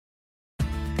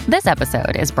This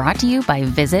episode is brought to you by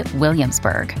Visit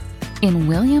Williamsburg. In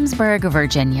Williamsburg,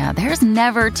 Virginia, there's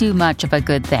never too much of a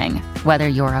good thing. Whether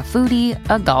you're a foodie,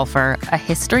 a golfer, a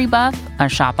history buff, a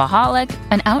shopaholic,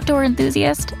 an outdoor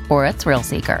enthusiast, or a thrill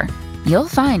seeker, you'll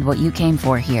find what you came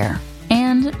for here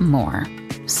and more.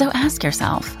 So ask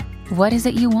yourself, what is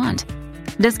it you want?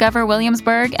 Discover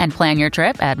Williamsburg and plan your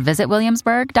trip at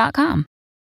visitwilliamsburg.com.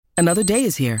 Another day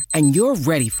is here, and you're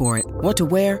ready for it. What to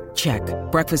wear? Check.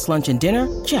 Breakfast, lunch, and dinner?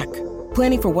 Check.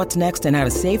 Planning for what's next and how to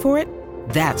save for it?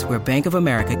 That's where Bank of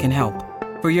America can help.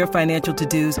 For your financial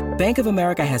to-dos, Bank of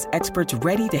America has experts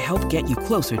ready to help get you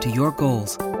closer to your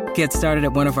goals. Get started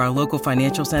at one of our local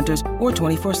financial centers or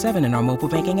 24/7 in our mobile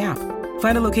banking app.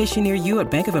 Find a location near you at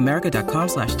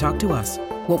bankofamerica.com/talktous.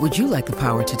 What would you like the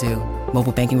power to do?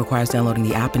 Mobile banking requires downloading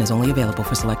the app and is only available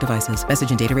for select devices.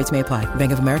 Message and data rates may apply.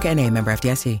 Bank of America N.A., member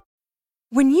FDIC.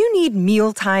 When you need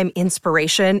mealtime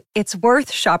inspiration, it's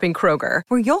worth shopping Kroger,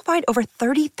 where you'll find over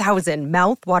 30,000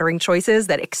 mouth-watering choices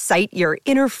that excite your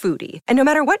inner foodie. And no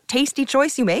matter what tasty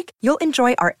choice you make, you'll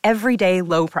enjoy our everyday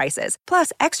low prices,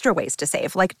 plus extra ways to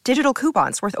save, like digital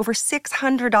coupons worth over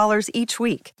 $600 each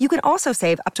week. You can also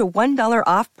save up to $1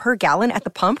 off per gallon at the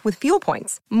pump with fuel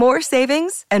points. More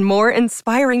savings and more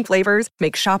inspiring flavors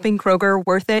make shopping Kroger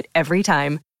worth it every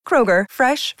time. Kroger,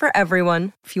 fresh for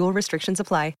everyone. Fuel restrictions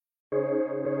apply.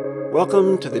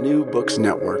 Welcome to the New Books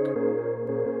Network.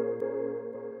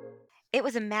 It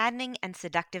was a maddening and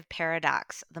seductive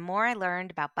paradox. The more I learned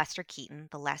about Buster Keaton,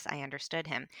 the less I understood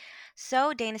him.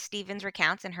 So Dana Stevens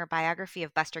recounts in her biography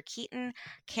of Buster Keaton,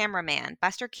 Cameraman,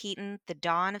 Buster Keaton, The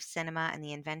Dawn of Cinema and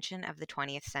the Invention of the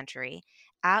 20th Century,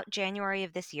 out January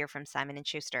of this year from Simon &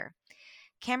 Schuster.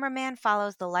 Cameraman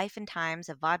follows the life and times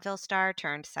of vaudeville star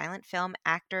turned silent film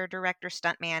actor, director,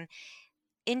 stuntman,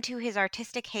 into his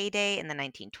artistic heyday in the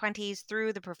 1920s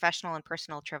through the professional and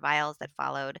personal travails that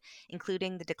followed,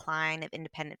 including the decline of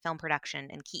independent film production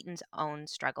and Keaton's own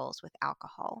struggles with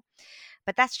alcohol.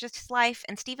 But that's just his life,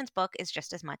 and Stevens' book is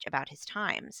just as much about his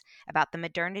times, about the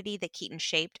modernity that Keaton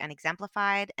shaped and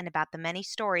exemplified, and about the many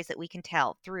stories that we can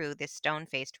tell through this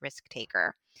stone-faced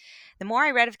risk-taker. The more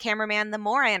I read of Cameraman, the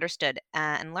more I understood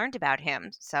and learned about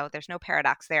him, so there's no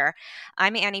paradox there.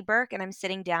 I'm Annie Burke, and I'm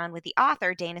sitting down with the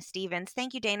author, Dana Stevens.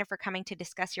 Thank you, Dana, for coming to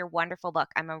discuss your wonderful book.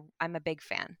 I'm a big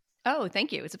fan. Oh,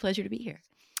 thank you. It's a pleasure to be here.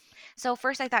 So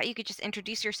first, I thought you could just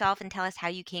introduce yourself and tell us how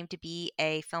you came to be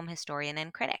a film historian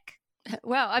and critic.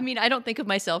 Well, I mean, I don't think of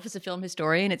myself as a film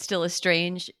historian. It's still a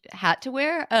strange hat to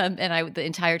wear. The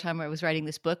entire time I was writing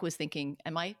this book was thinking,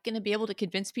 am I going to be able to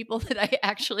convince people that I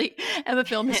actually am a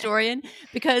film historian?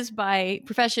 Because by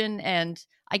profession and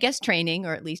I guess training,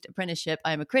 or at least apprenticeship,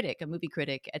 I'm a critic, a movie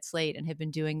critic at Slate, and have been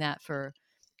doing that for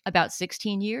about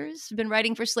 16 years. I've been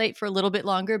writing for Slate for a little bit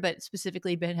longer, but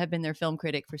specifically have been their film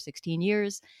critic for 16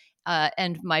 years.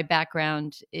 And my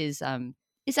background is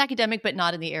academic, but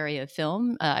not in the area of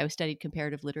film. I studied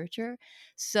comparative literature.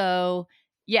 So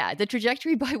yeah, the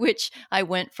trajectory by which I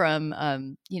went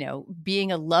from,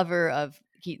 being a lover of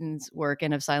Keaton's work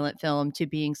and of silent film to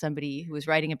being somebody who was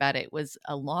writing about it was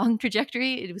a long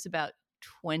trajectory. It was about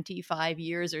 25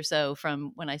 years or so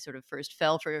from when I sort of first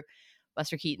fell for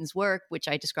Buster Keaton's work, which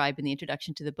I describe in the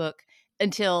introduction to the book,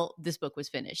 until this book was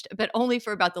finished. But only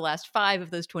for about the last 5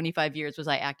 of those 25 years was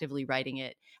I actively writing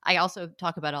it. I also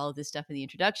talk about all of this stuff in the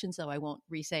introduction, so I won't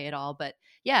re-say it all. But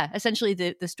yeah, essentially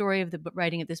the story of the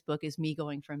writing of this book is me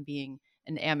going from being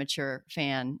an amateur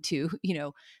fan to,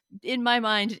 in my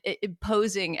mind,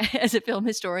 posing as a film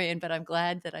historian. But I'm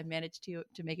glad that I managed to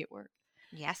make it work.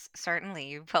 Yes, certainly.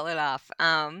 You pull it off.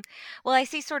 Well, I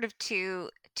see sort of two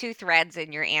threads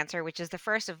in your answer, which is the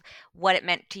first of what it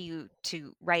meant to you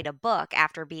to write a book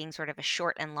after being sort of a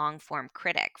short and long form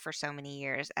critic for so many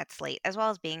years at Slate, as well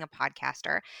as being a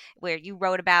podcaster, where you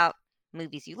wrote about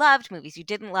movies you loved, movies you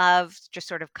didn't love, just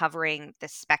sort of covering the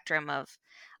spectrum of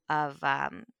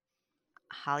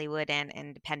Hollywood and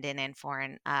independent and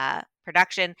foreign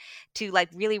production, to like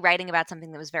really writing about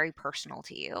something that was very personal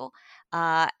to you,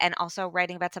 and also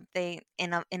writing about something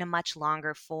in a much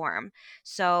longer form.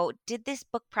 So did this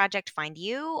book project find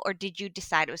you, or did you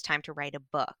decide it was time to write a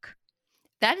book?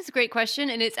 That is a great question.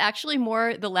 And it's actually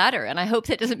more the latter. And I hope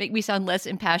that doesn't make me sound less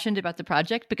impassioned about the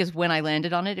project, because when I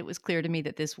landed on it, it was clear to me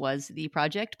that this was the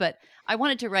project. But I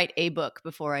wanted to write a book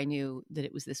before I knew that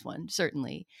it was this one,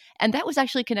 certainly. And that was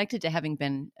actually connected to having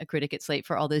been a critic at Slate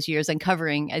for all those years and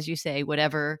covering, as you say,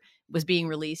 whatever was being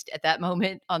released at that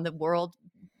moment on the world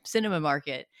cinema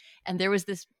market. And there was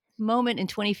this moment in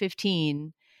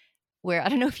 2015 where I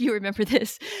don't know if you remember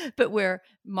this, but where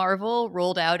Marvel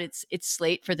rolled out its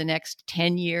slate for the next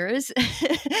 10 years.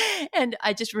 And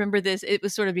I just remember this, it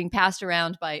was sort of being passed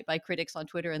around by critics on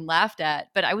Twitter and laughed at,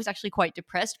 but I was actually quite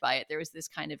depressed by it. There was this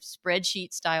kind of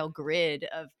spreadsheet style grid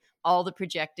of all the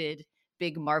projected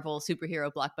big Marvel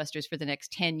superhero blockbusters for the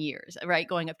next 10 years, right?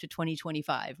 Going up to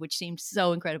 2025, which seemed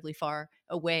so incredibly far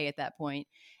away at that point.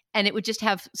 And it would just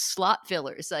have slot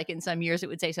fillers. Like in some years, it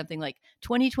would say something like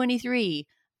 2023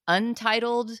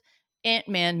 untitled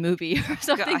Ant-Man movie or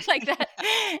something like that.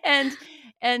 And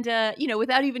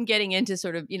without even getting into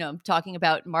sort of, talking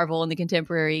about Marvel and the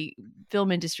contemporary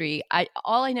film industry,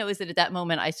 all I know is that at that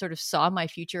moment, I sort of saw my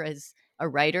future as a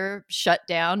writer shut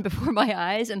down before my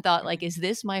eyes and thought, like, is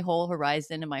this my whole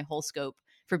horizon and my whole scope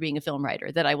for being a film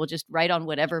writer, that I will just write on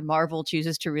whatever Marvel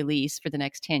chooses to release for the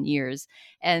next 10 years?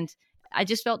 And I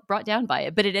just felt brought down by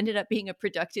it. But it ended up being a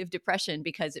productive depression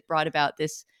because it brought about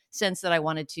this sense that I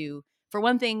wanted to, for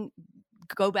one thing,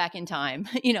 go back in time.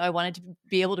 I wanted to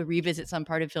be able to revisit some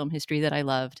part of film history that I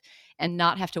loved and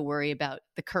not have to worry about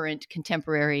the current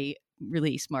contemporary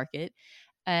release market.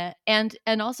 And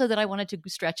also that I wanted to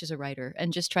stretch as a writer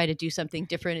and just try to do something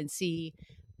different and see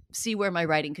where my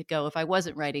writing could go if I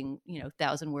wasn't writing,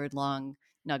 1,000-word long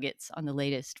nuggets on the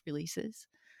latest releases.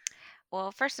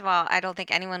 Well, first of all, I don't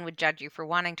think anyone would judge you for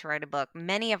wanting to write a book.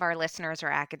 Many of our listeners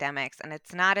are academics, and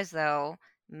it's not as though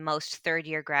most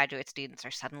third-year graduate students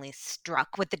are suddenly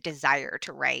struck with the desire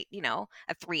to write,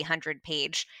 a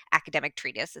 300-page academic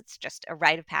treatise. It's just a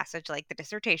rite of passage like the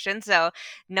dissertation. So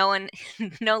no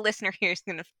listener here is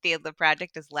going to feel the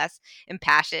project is less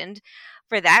impassioned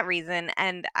for that reason.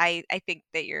 And I think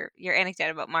that your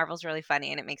anecdote about Marvel's really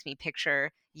funny, and it makes me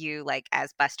picture you like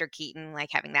as Buster Keaton, like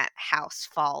having that house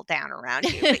fall down around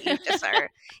you, but you just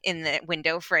are in the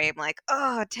window frame like,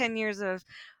 10 years of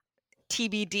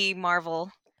TBD Marvel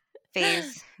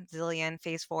phase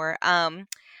 4.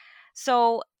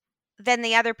 So then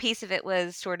the other piece of it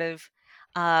was sort of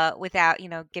without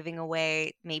giving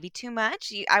away maybe too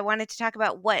much, I wanted to talk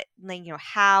about what,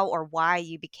 how or why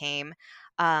you became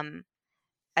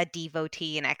a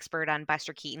devotee and expert on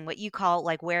Buster Keaton, what you call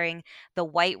like wearing the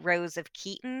white rose of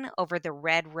Keaton over the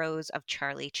red rose of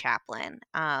Charlie Chaplin.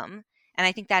 And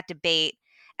I think that debate,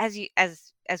 as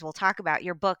we'll talk about,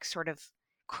 your book sort of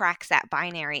cracks that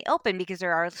binary open because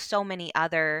there are so many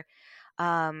other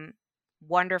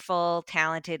wonderful,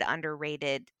 talented,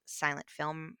 underrated silent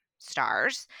film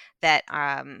stars that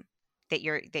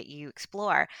you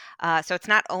explore. So it's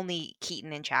not only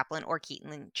Keaton and Chaplin or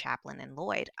Keaton and Chaplin and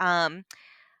Lloyd.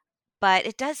 But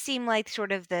it does seem like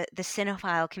sort of the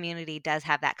cinephile community does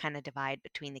have that kind of divide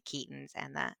between the Keatons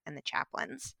and the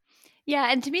Chaplins.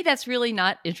 Yeah, and to me, that's really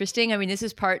not interesting. I mean, this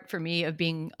is part for me of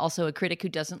being also a critic who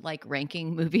doesn't like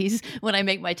ranking movies when I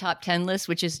make my top 10 list,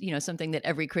 which is, something that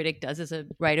every critic does as a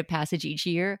rite of passage each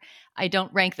year. I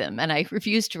don't rank them, and I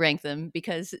refuse to rank them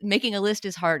because making a list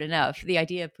is hard enough. The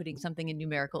idea of putting something in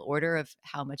numerical order of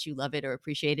how much you love it or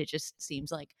appreciate it just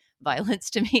seems like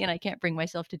violence to me, and I can't bring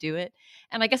myself to do it.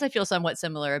 And I guess I feel somewhat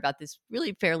similar about this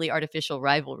really fairly artificial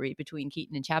rivalry between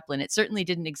Keaton and Chaplin. It certainly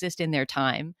didn't exist in their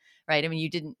time. Right. I mean, you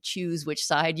didn't choose which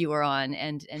side you were on.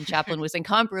 And Chaplin was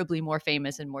incomparably more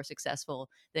famous and more successful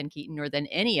than Keaton or than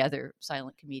any other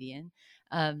silent comedian.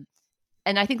 And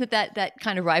I think that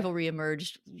kind of rivalry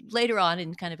emerged later on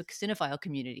in kind of a cinephile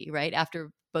community, right?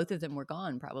 After both of them were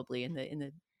gone, probably in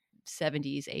the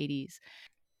 70s, 80s.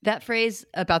 That phrase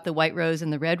about the white rose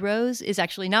and the red rose is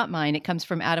actually not mine. It comes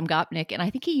from Adam Gopnik, and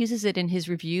I think he uses it in his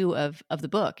review of the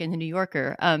book in the New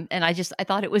Yorker. And I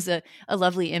thought it was a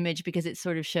lovely image because it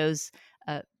sort of shows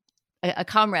a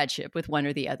comradeship with one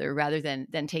or the other rather than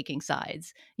taking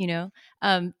sides,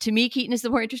 To me, Keaton is the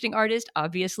more interesting artist,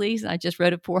 obviously. I just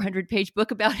wrote a 400-page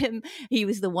book about him. He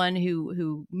was the one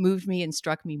who moved me and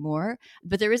struck me more.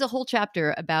 But there is a whole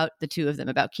chapter about the two of them,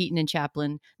 about Keaton and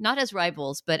Chaplin, not as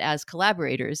rivals, but as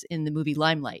collaborators in the movie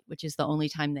Limelight, which is the only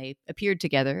time they appeared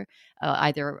together,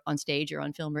 either on stage or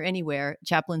on film or anywhere.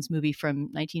 Chaplin's movie from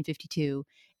 1952.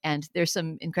 And there's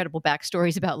some incredible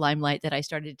backstories about Limelight that I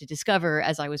started to discover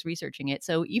as I was researching it.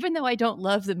 So even though I don't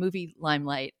love the movie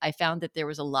Limelight, I found that there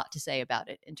was a lot to say about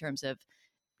it in terms of,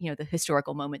 the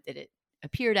historical moment that it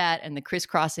appeared at and the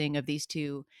crisscrossing of these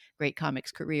two great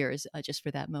comics careers just for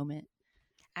that moment.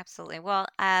 Absolutely. Well,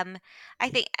 I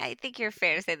think you're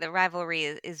fair to say the rivalry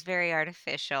is very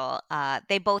artificial.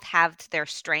 They both have their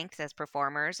strengths as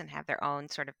performers and have their own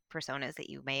sort of personas that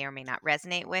you may or may not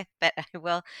resonate with. But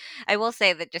I will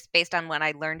say that just based on what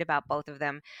I learned about both of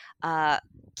them,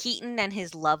 Keaton and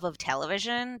his love of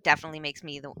television definitely makes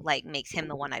him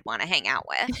the one I'd want to hang out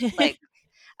with.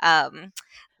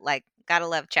 Like gotta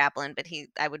love Chaplin, but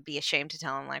I would be ashamed to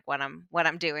tell him like what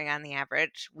I'm doing on the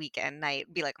average weekend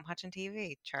night. Be like, I'm watching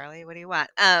TV, Charlie. What do you want?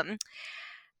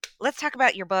 Let's talk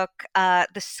about your book, the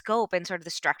scope and sort of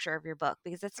the structure of your book,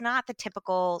 because it's not the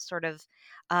typical sort of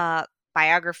uh,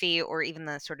 biography or even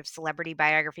the sort of celebrity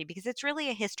biography, because it's really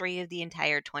a history of the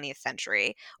entire 20th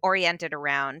century oriented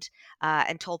around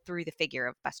and told through the figure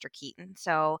of Buster Keaton.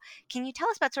 So, can you tell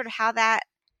us about sort of how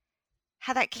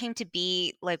that came to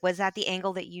be? Like, was that the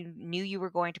angle that you knew you were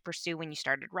going to pursue when you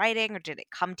started writing, or did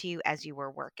it come to you as you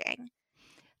were working?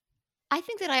 I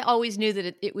think that I always knew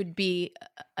that it would be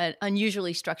an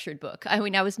unusually structured book. I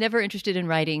mean, I was never interested in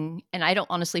writing, and I don't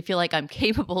honestly feel like I'm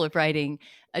capable of writing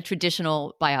a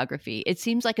traditional biography. It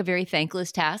seems like a very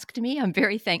thankless task to me. I'm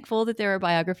very thankful that there are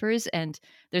biographers, and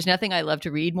there's nothing I love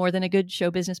to read more than a good show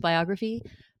business biography.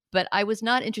 But I was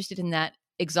not interested in that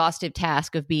exhaustive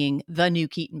task of being the new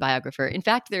Keaton biographer. In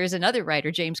fact, there is another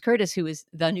writer, James Curtis, who is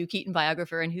the new Keaton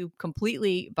biographer and who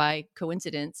completely by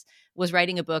coincidence was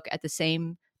writing a book at the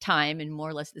same time and more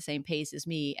or less the same pace as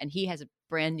me. And he has a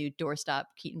brand new doorstop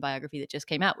Keaton biography that just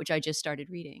came out, which I just started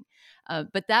reading.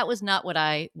 But that was not what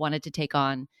I wanted to take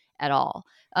on at all.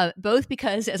 Both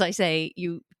because, as I say,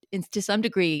 to some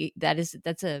degree,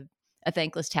 that's a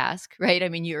thankless task, right? I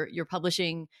mean, you're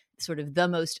publishing sort of the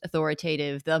most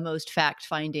authoritative, the most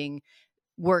fact-finding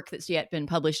work that's yet been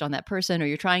published on that person, or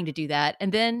you're trying to do that.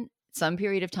 And then some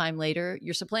period of time later,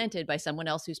 you're supplanted by someone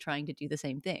else who's trying to do the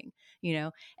same thing, you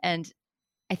know? And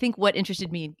I think what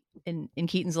interested me in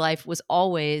Keaton's life was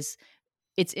always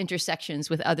its intersections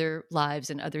with other lives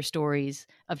and other stories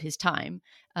of his time.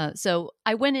 So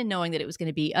I went in knowing that it was going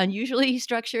to be unusually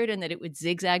structured and that it would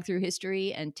zigzag through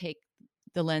history and take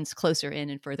the lens closer in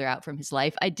and further out from his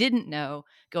life. I didn't know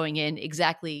going in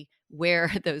exactly where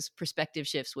those perspective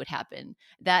shifts would happen.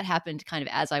 That happened kind of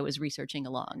as I was researching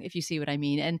along, if you see what I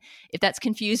mean. And if that's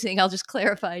confusing, I'll just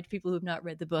clarify to people who have not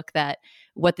read the book that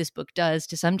what this book does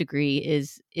to some degree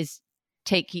is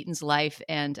take Keaton's life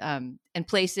and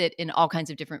place it in all kinds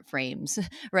of different frames,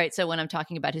 right? So when I'm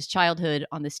talking about his childhood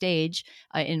on the stage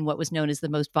in what was known as the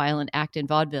most violent act in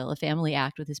vaudeville, a family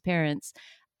act with his parents,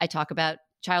 I talk about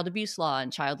child abuse law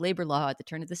and child labor law at the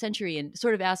turn of the century and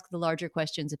sort of ask the larger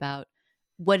questions about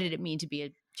what did it mean to be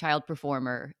a child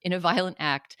performer in a violent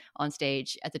act on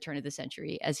stage at the turn of the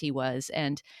century as he was.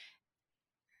 And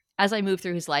as I move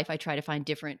through his life, I try to find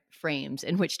different frames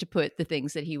in which to put the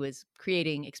things that he was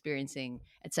creating, experiencing,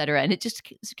 et cetera. And it just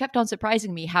kept on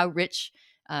surprising me how rich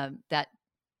that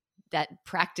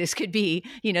practice could be,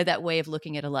 that way of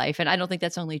looking at a life. And I don't think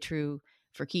that's only true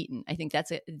for Keaton. I think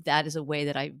that is a way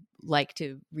that I like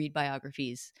to read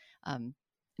biographies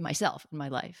myself in my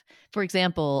life. For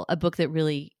example, a book that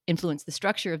really influenced the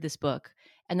structure of this book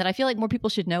and that I feel like more people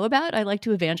should know about, I like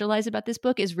to evangelize about this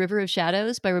book, is River of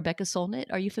Shadows by Rebecca Solnit.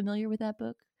 Are you familiar with that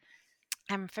book?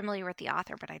 I'm familiar with the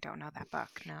author, but I don't know that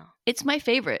book. No. It's my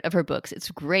favorite of her books. It's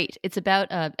great. It's about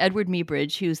Edward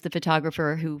Muybridge, who's the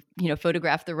photographer who,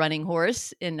 photographed the running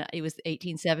horse it was the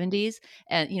 1870s.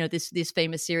 And, this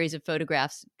famous series of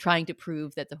photographs trying to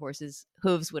prove that the horse's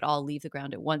hooves would all leave the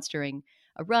ground at once during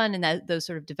a run. And those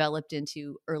sort of developed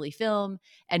into early film.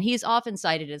 And he's often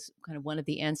cited as kind of one of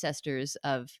the ancestors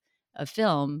of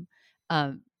film.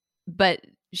 But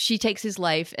she takes his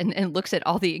life and looks at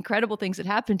all the incredible things that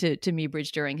happened to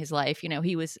Muybridge during his life.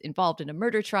 He was involved in a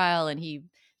murder trial and he,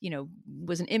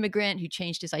 was an immigrant who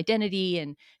changed his identity,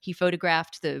 and he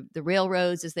photographed the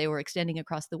railroads as they were extending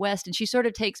across the West. And she sort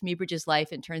of takes Muybridge's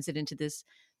life and turns it into this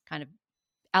kind of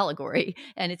allegory.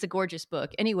 And it's a gorgeous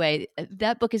book. Anyway,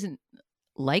 that book isn't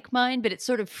like mine, but it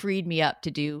sort of freed me up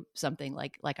to do something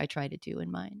like I try to do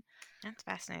in mine. That's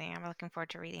fascinating. I'm looking forward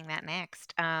to reading that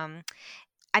next.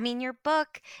 Your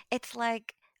book, it's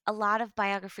like a lot of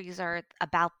biographies are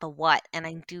about the what, and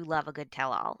I do love a good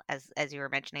tell-all, as you were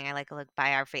mentioning. I like a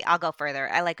biography. I'll go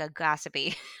further. I like a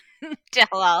gossipy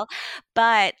tell-all,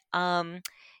 but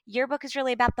your book is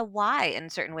really about the why in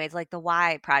certain ways, like the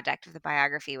why project of the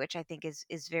biography, which I think is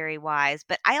very wise.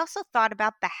 But I also thought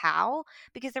about the how,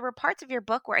 because there were parts of your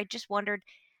book where I just wondered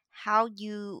how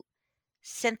you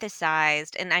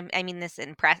synthesized, and I'm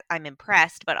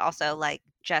impressed, but also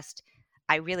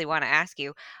I really want to ask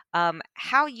you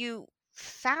how you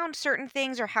found certain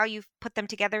things or how you put them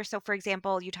together. So, for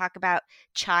example, you talk about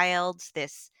Childs,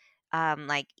 this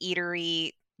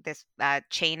eatery, this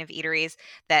chain of eateries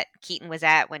that Keaton was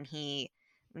at when he,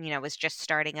 was just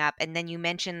starting up. And then you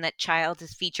mentioned that Childs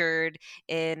is featured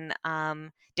in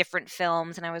different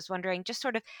films. And I was wondering just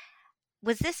sort of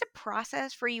was this a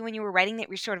process for you when you were writing that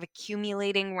you're sort of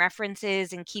accumulating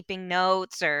references and keeping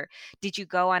notes, or did you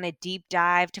go on a deep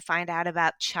dive to find out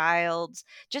about Childs?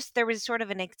 Just there was sort of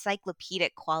an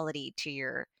encyclopedic quality to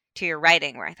your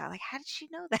writing where I thought, like, how did she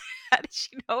know that? How did she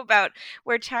know about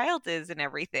where Childs is and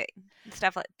everything and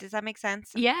stuff like? Does that make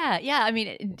sense? Yeah, yeah. I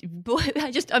mean, boy,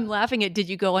 I'm laughing at. Did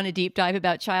you go on a deep dive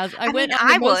about Childs? I mean, went on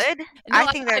the I most. would. No,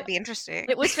 I think that would be interesting.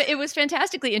 it was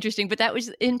fantastically interesting, but that was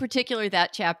in particular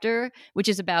that chapter, which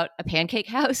is about a pancake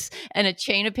house and a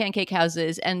chain of pancake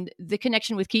houses, and the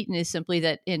connection with Keaton is simply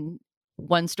that in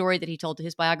one story that he told to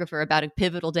his biographer about a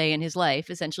pivotal day in his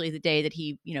life, essentially the day that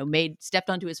he,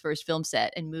 stepped onto his first film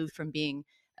set and moved from being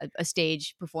a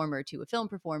stage performer to a film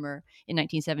performer in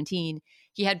 1917,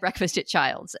 he had breakfast at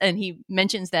Childs, and he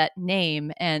mentions that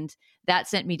name, and that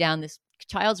sent me down this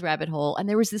Childs rabbit hole. And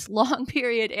there was this long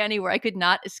period, Annie, where I could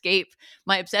not escape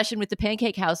my obsession with the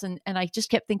pancake house. And I just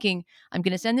kept thinking, I'm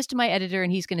going to send this to my editor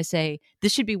and he's going to say,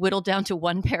 this should be whittled down to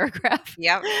one paragraph.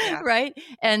 Yep. Right.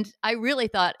 And I really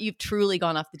thought, you've truly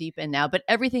gone off the deep end now. But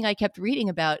everything I kept reading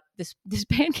about this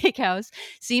pancake house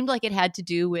seemed like it had to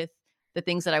do with the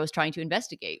things that I was trying to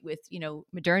investigate with,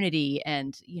 modernity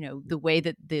and, the way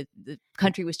that the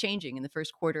country was changing in the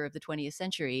first quarter of the 20th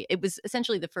century. It was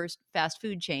essentially the first fast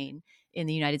food chain in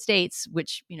the United States,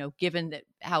 which, given that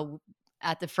how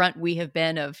at the front we have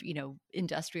been of,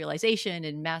 industrialization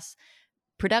and mass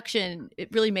production, it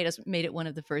really made it one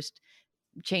of the first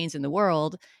chains in the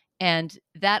world. And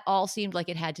that all seemed like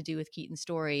it had to do with Keaton's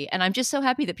story. And I'm just so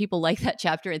happy that people like that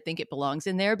chapter and think it belongs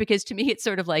in there, because to me, it's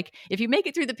sort of like, if you make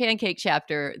it through the pancake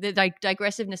chapter, the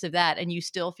digressiveness of that, and you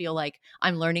still feel like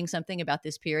I'm learning something about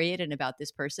this period and about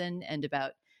this person and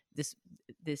about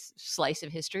this slice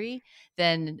of history,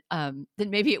 then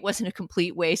maybe it wasn't a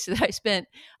complete waste that I spent,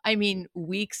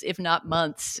 weeks, if not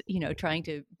months, trying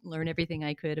to learn everything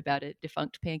I could about a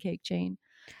defunct pancake chain.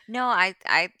 No, I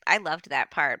loved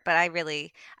that part, but I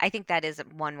think that is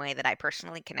one way that I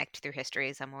personally connect through history.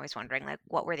 Is I'm always wondering, like,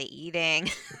 what were they eating?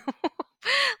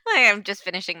 Like, I'm just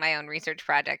finishing my own research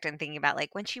project and thinking about,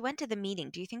 like, when she went to the meeting,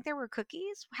 do you think there were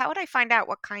cookies? How would I find out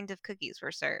what kinds of cookies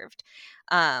were served?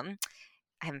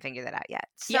 I haven't figured that out yet.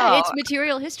 Yeah, So it's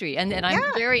material history, and I'm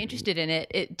yeah, very interested in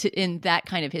in that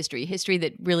kind of history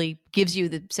that really gives you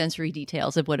the sensory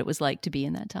details of what it was like to be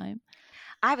in that time.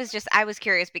 I was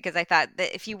curious because I thought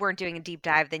that if you weren't doing a deep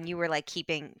dive, then you were like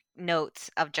keeping notes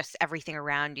of just everything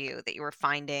around you that you were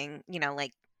finding,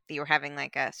 like that you were having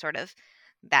like a sort of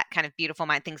that kind of beautiful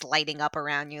mind, things lighting up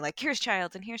around you, like here's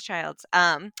Childs and here's Childs.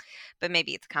 But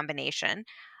maybe it's a combination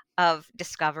of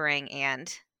discovering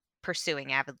and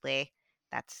pursuing avidly.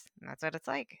 That's what it's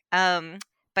like.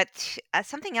 But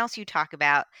something else you talk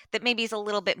about that maybe is a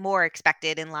little bit more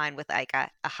expected in line with like a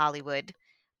Hollywood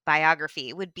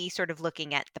biography would be sort of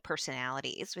looking at the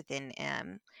personalities within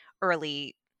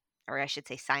early, or I should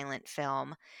say silent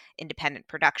film, independent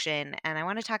production. And I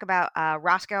want to talk about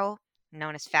Roscoe,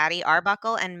 known as Fatty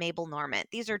Arbuckle, and Mabel Normand.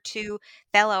 These are two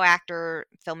fellow actor,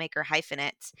 filmmaker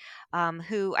hyphenates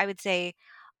who I would say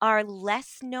are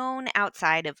less known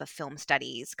outside of a film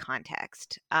studies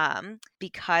context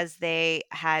because they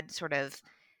had sort of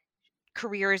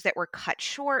careers that were cut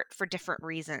short for different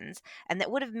reasons and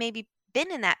that would have maybe been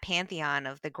in that pantheon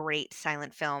of the great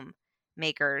silent film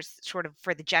makers sort of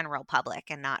for the general public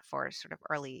and not for sort of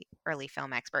early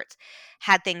film experts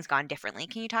had things gone differently.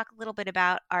 Can you talk a little bit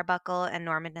about Arbuckle and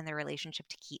Normand and their relationship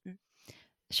to Keaton?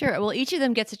 Sure. Well, each of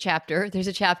them gets a chapter. There's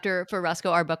a chapter for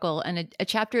Roscoe Arbuckle and a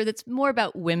chapter that's more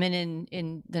about women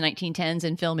in the 1910s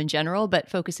and film in general, but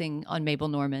focusing on Mabel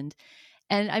Normand.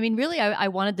 And really, I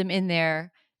wanted them in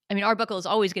there. Arbuckle is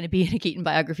always going to be in a Keaton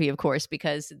biography, of course,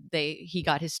 because he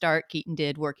got his start, Keaton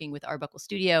did, working with Arbuckle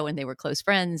Studio, and they were close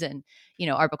friends. And,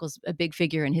 Arbuckle's a big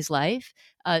figure in his life.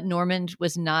 Normand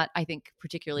was not, I think,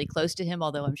 particularly close to him,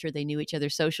 although I'm sure they knew each other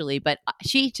socially. But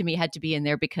she, to me, had to be in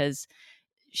there because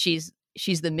she's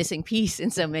the missing piece in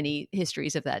so many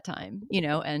histories of that time,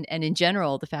 and in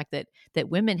general, the fact that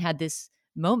women had this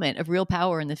moment of real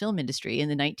power in the film industry in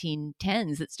the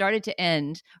 1910s that started to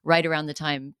end right around the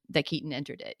time that Keaton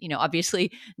entered it.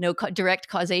 Obviously no direct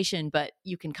causation, but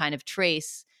you can kind of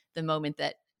trace the moment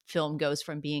that film goes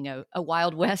from being a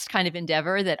Wild West kind of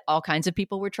endeavor that all kinds of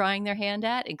people were trying their hand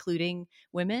at, including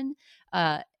women,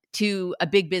 to a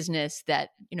big business that,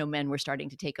 men were starting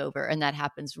to take over. And that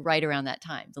happens right around that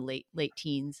time, the late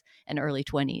teens and early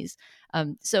 20s.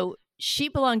 So she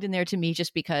belonged in there to me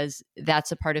just because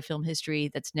that's a part of film history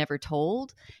that's never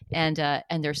told. And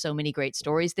there's so many great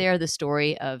stories there. The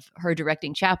story of her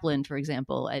directing Chaplin, for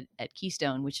example, at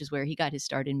Keystone, which is where he got his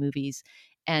start in movies.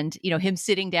 And, him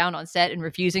sitting down on set and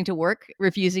refusing to work,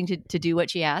 refusing to do what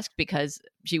she asked because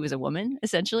she was a woman,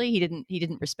 essentially. He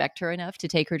didn't respect her enough to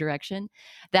take her direction.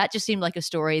 That just seemed like a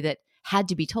story that had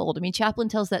to be told. I mean, Chaplin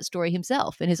tells that story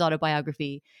himself in his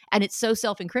autobiography, and it's so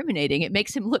self-incriminating. It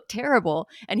makes him look terrible.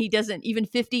 And he doesn't, even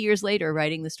 50 years later,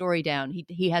 writing the story down,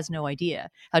 he has no idea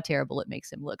how terrible it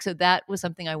makes him look. So that was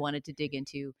something I wanted to dig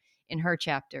into in her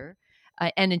chapter.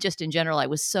 Just in general, I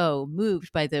was so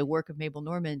moved by the work of Mabel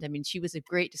Normand. I mean, she was a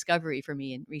great discovery for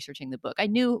me in researching the book. I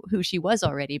knew who she was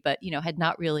already, but, had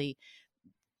not really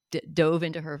dove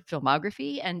into her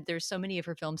filmography. And there's so many of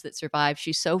her films that survive.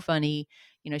 She's so funny.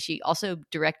 She also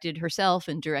directed herself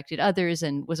and directed others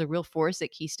and was a real force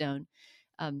at Keystone.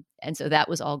 And so that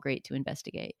was all great to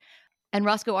investigate. And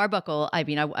Roscoe Arbuckle, I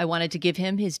mean, I wanted to give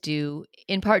him his due,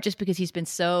 in part just because he's been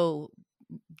so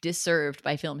disserved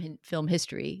by film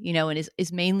history, and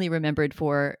is mainly remembered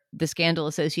for the scandal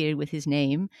associated with his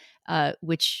name,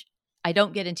 which I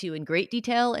don't get into in great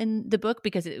detail in the book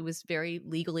because it was very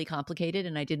legally complicated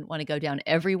and I didn't want to go down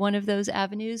every one of those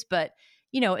avenues. But,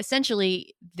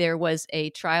 essentially there was a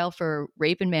trial for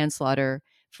rape and manslaughter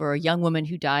for a young woman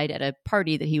who died at a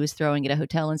party that he was throwing at a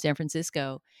hotel in San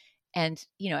Francisco. And,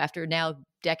 after now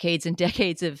decades and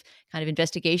decades of kind of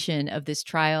investigation of this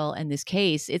trial and this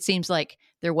case, it seems like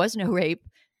there was no rape,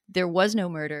 there was no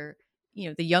murder.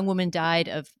 The young woman died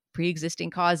of pre-existing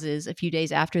causes a few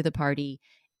days after the party,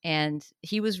 and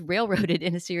he was railroaded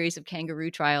in a series of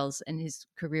kangaroo trials and his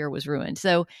career was ruined.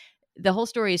 So the whole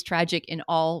story is tragic in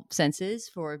all senses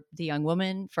for the young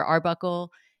woman, for Arbuckle,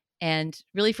 and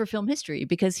really for film history,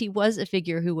 because he was a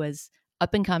figure who was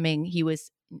up and coming. He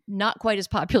was not quite as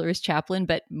popular as Chaplin,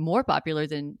 but more popular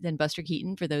than Buster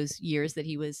Keaton for those years that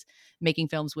he was making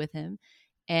films with him.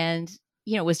 And,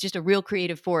 was just a real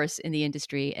creative force in the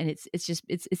industry. And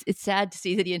it's sad to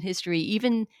see that in history,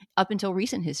 even up until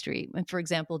recent history, and for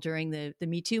example, during the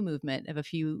Me Too movement of a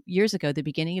few years ago, the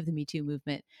beginning of the Me Too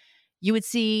movement, you would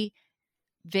see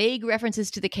vague references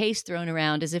to the case thrown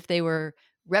around as if they were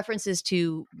references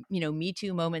to, Me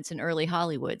Too moments in early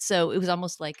Hollywood. So it was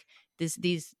almost like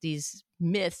these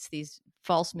myths, these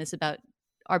false myths about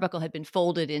Arbuckle had been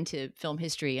folded into film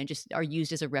history and just are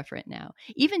used as a referent now,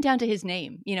 even down to his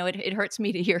name. It hurts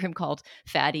me to hear him called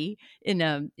Fatty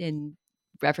in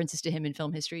references to him in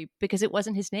film history, because it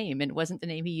wasn't his name and it wasn't the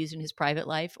name he used in his private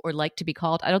life or liked to be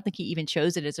called. I don't think he even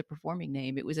chose it as a performing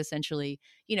name. It was essentially,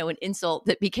 an insult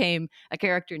that became a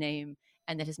character name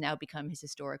and that has now become his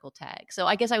historical tag. So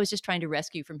I guess I was just trying to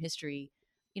rescue from history,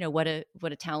 what a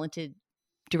talented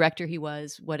director he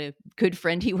was, what a good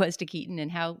friend he was to Keaton,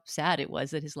 and how sad it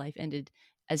was that his life ended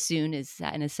as soon as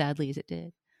and as sadly as it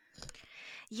did.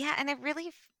 Yeah, and I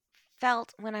really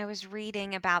felt when I was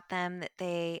reading about them that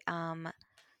they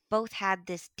both had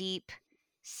this deep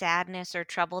sadness or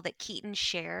trouble that Keaton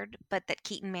shared, but that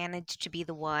Keaton managed to be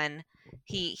the one.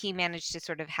 He managed to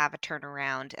sort of have a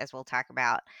turnaround, as we'll talk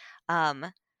about.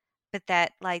 But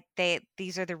that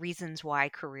these are the reasons why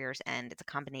careers end. It's a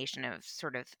combination of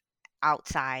sort of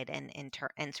outside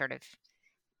and sort of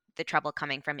the trouble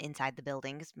coming from inside the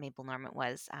building, because Mabel Normand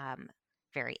was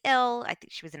very ill. I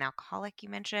think she was an alcoholic, you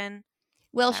mentioned.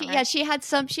 Well, she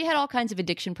had all kinds of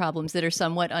addiction problems that are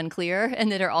somewhat unclear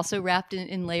and that are also wrapped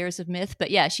in layers of myth.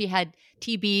 But yeah, she had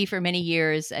TB for many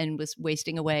years and was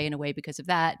wasting away in a way because of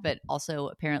that, but also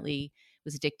apparently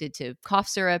was addicted to cough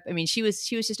syrup. I mean, she was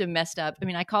just a messed up. I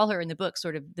mean, I call her in the book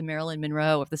sort of the Marilyn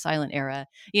Monroe of the silent era.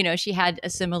 She had a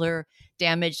similar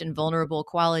damaged and vulnerable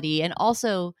quality, and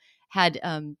also had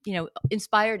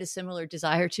inspired a similar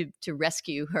desire to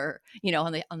rescue her,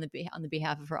 on the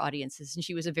behalf of her audiences. And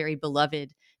she was a very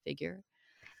beloved figure.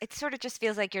 It sort of just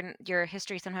feels like your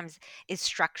history sometimes is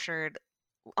structured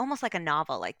almost like a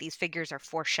novel. Like these figures are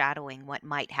foreshadowing what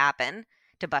might happen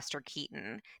to Buster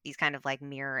Keaton, these kind of like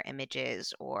mirror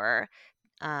images or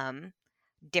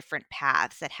different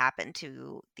paths that happen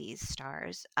to these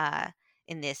stars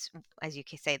in this, as you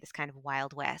can say, this kind of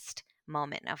Wild West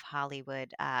moment of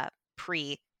Hollywood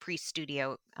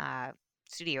pre-studio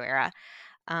studio era.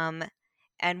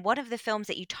 And one of the films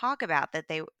that you talk about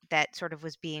that sort of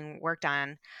was being worked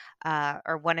on,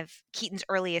 or one of Keaton's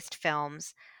earliest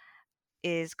films,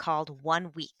 is called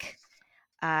 1 Week.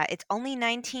 It's only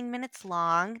 19 minutes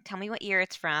long. Tell me what year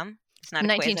it's from. It's not a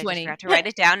quiz. I just forgot to write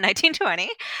it down.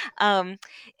 1920.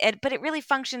 But it really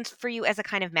functions for you as a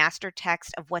kind of master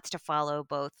text of what's to follow,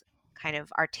 both kind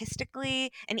of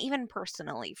artistically and even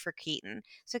personally for Keaton.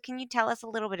 So can you tell us a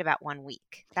little bit about 1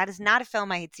 Week? That is not a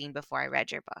film I had seen before I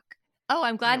read your book. Oh,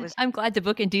 I'm And it glad. was, I'm glad the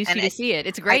book induced and you to see it.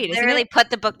 It's I great, isn't literally it? put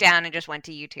the book down and just went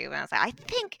to YouTube. And I was like, I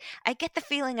think I get the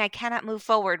feeling I cannot move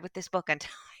forward with this book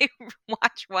until I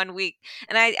watch 1 week.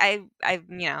 And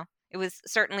it was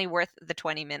certainly worth the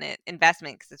 20-minute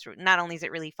investment because it's not only is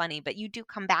it really funny, but you do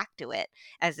come back to it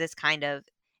as this kind of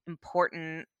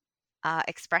important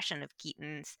expression of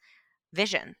Keaton's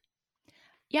vision.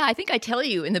 Yeah, I think I tell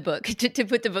you in the book to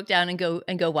put the book down and go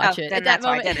Oh, watch it. then At that that's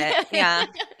why I moment, did it. Yeah.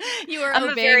 you are I'm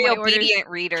a obeying very my orders. obedient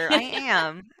reader. I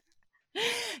am.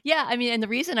 Yeah, I mean, and the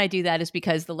reason I do that is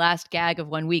because the last gag of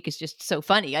 1 week is just so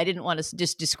funny. I didn't want to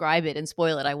just describe it and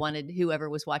spoil it. I wanted whoever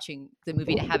was watching the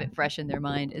movie to have it fresh in their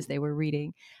mind as they were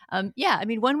reading. Yeah, I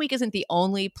mean, 1 week isn't the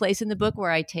only place in the book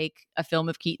where I take a film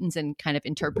of Keaton's and kind of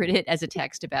interpret it as a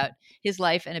text about his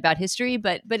life and about history,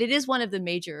 but it is one of the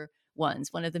major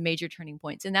ones, one of the major turning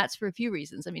points, and that's for a few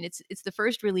reasons. I mean, it's the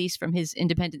first release from his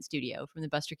independent studio, from the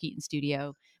Buster Keaton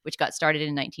studio, which got started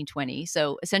in 1920.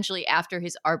 So essentially, after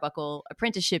his Arbuckle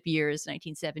apprenticeship years,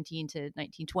 1917 to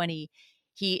 1920,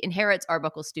 he inherits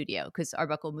Arbuckle Studio because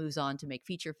Arbuckle moves on to make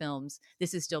feature films.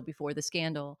 This is still before the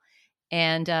scandal,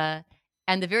 and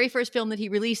the very first film that he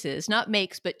releases, not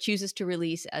makes, but chooses to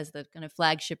release as the kind of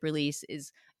flagship release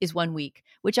is 1 week,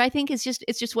 which I think is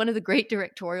just one of the great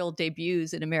directorial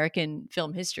debuts in American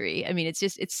film history. I mean,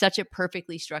 it's such a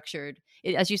perfectly structured,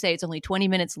 as you say, it's only 20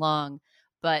 minutes long,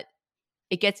 but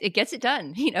it gets it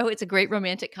done. You know, it's a great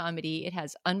romantic comedy. It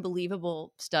has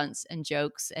unbelievable stunts and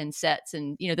jokes and sets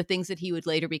and, you know, the things that he would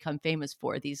later become famous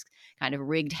for, these kind of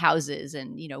rigged houses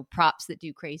and, you know, props that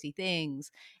do crazy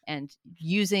things and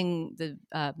using the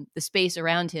space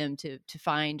around him to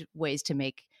find ways to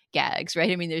make gags,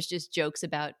 right? I mean, there's just jokes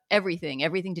about everything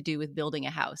to do with building a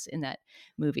house in that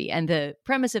movie. And the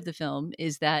premise of the film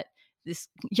is that this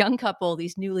young couple,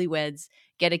 these newlyweds,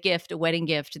 get a wedding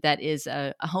gift that is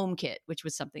a home kit, which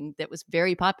was something that was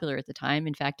very popular at the time.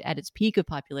 In fact, at its peak of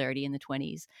popularity in the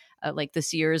 20s, like the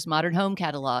Sears Modern Home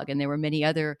catalog. And there were many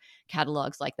other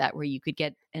catalogs like that where you could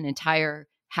get an entire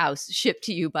house shipped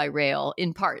to you by rail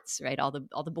in parts, right? All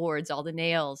the boards, all the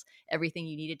nails, everything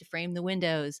you needed to frame the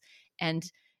windows. And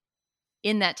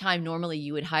in that time, normally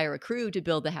you would hire a crew to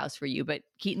build the house for you, but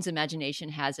Keaton's imagination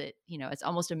has it, you know, it's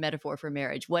almost a metaphor for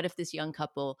marriage. What if this young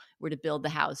couple were to build the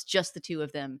house, just the two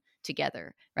of them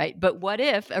together, right? But what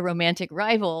if a romantic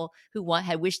rival who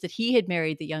had wished that he had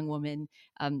married the young woman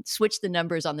switched the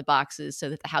numbers on the boxes so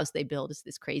that the house they build is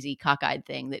this crazy cockeyed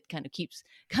thing that kind of keeps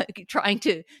trying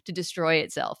to destroy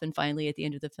itself. And finally, at the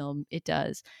end of the film, it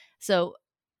does. So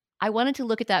I wanted to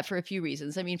look at that for a few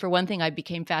reasons. I mean, for one thing, I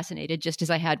became fascinated, just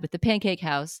as I had with the Pancake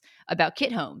House, about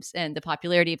kit homes and the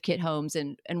popularity of kit homes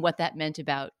and what that meant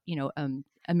about, you know,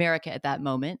 America at that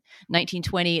moment.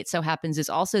 1920, it so happens, is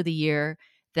also the year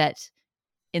that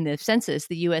in the census,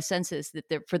 the U.S. Census,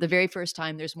 that for the very first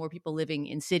time, there's more people living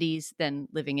in cities than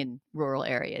living in rural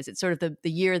areas. It's sort of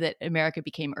the year that America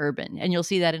became urban. And you'll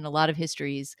see that in a lot of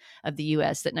histories of the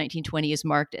U.S., that 1920 is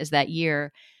marked as that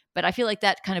year. But I feel like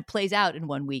that kind of plays out in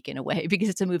 1 week in a way, because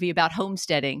it's a movie about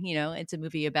homesteading. You know, it's a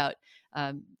movie about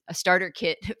a starter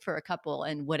kit for a couple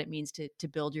and what it means to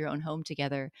build your own home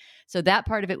together. So that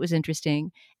part of it was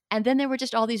interesting. And then there were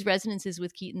just all these resonances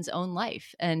with Keaton's own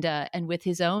life and with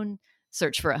his own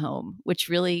search for a home, which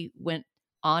really went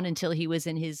on until he was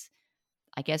in his,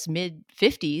 I guess, mid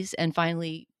 50s and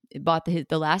finally bought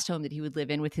the last home that he would live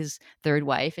in with his third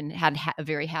wife and had a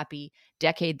very happy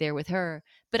decade there with her.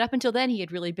 But up until then, he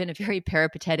had really been a very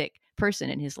peripatetic person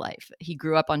in his life. He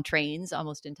grew up on trains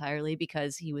almost entirely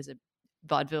because he was a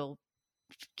vaudeville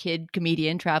kid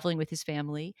comedian traveling with his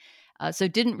family. So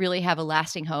didn't really have a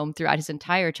lasting home throughout his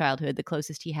entire childhood. The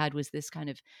closest he had was this kind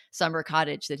of summer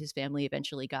cottage that his family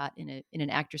eventually got in an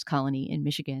actors colony in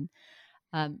Michigan.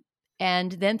 And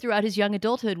then throughout his young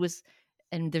adulthood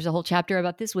and there's a whole chapter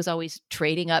about this, was always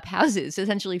trading up houses,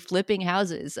 essentially flipping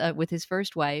houses with his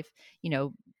first wife, you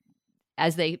know,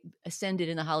 as they ascended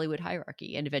in the Hollywood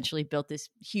hierarchy and eventually built this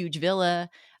huge villa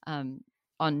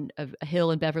on a hill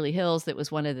in Beverly Hills that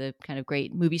was one of the kind of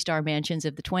great movie star mansions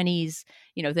of the 20s.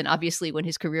 You know, then obviously when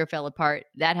his career fell apart,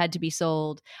 that had to be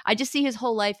sold. I just see his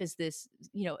whole life as this,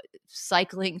 you know,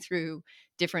 cycling through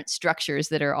different structures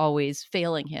that are always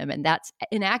failing him. And that's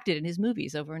enacted in his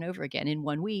movies over and over again in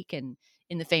 1 week. And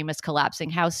in the famous collapsing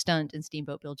house stunt in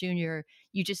Steamboat Bill Jr.,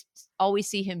 you just always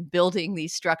see him building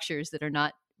these structures that are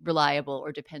not reliable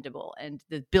or dependable. And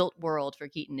the built world for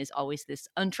Keaton is always this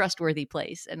untrustworthy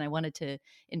place. And I wanted to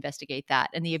investigate that.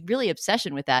 And the really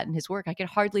obsession with that in his work, I could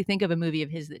hardly think of a movie of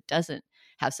his that doesn't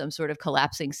have some sort of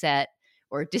collapsing set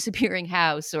or disappearing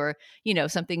house or, you know,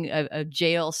 something, a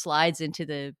jail slides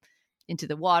into into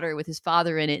the water with his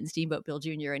father in it and Steamboat Bill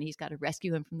Jr., and he's got to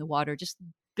rescue him from the water. Just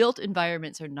built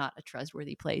environments are not a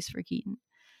trustworthy place for Keaton.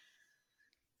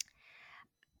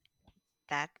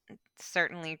 That's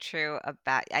certainly true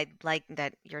about, I like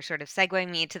that you're sort of segueing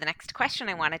me to the next question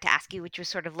I wanted to ask you, which was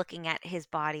sort of looking at his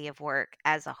body of work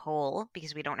as a whole,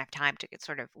 because we don't have time to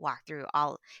sort of walk through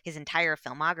all his entire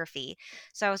filmography.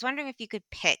 So I was wondering if you could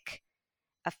pick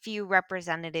a few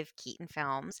representative Keaton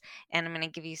films, and I'm going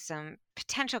to give you some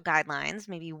potential guidelines.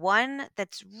 Maybe one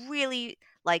that's really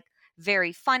like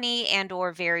very funny and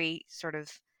or very sort of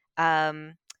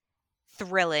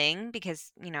thrilling,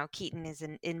 because Keaton is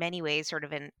in many ways sort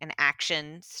of an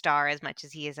action star as much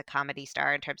as he is a comedy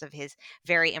star in terms of his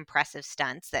very impressive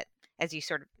stunts that, as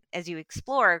you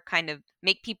explore, kind of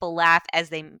make people laugh as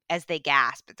they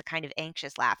gasp. It's a kind of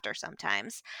anxious laughter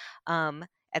sometimes,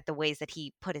 at the ways that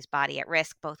he put his body at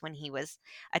risk, both when he was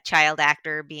a child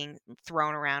actor being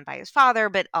thrown around by his father,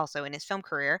 but also in his film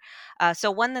career. So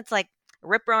one that's like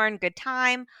rip-roaring good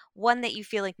time, one that you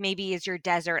feel like maybe is your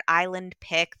desert island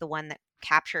pick, the one that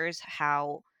captures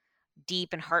how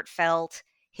deep and heartfelt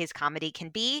his comedy can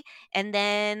be, and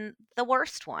then the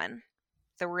worst one,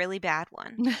 the really bad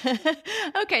one.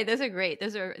 Okay, those are great.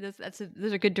 Those are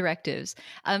good directives.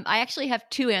 I actually have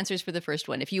two answers for the first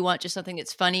one. If you want just something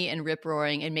that's funny and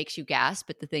rip-roaring and makes you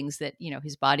gasp at the things that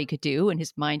his body could do and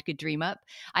his mind could dream up,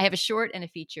 I have a short and a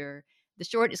feature. The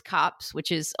short is Cops,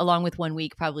 which is, along with One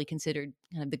Week, probably considered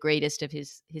kind of the greatest of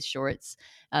his shorts.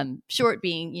 Short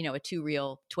being, a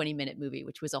 2-reel 20-minute movie,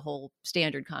 which was a whole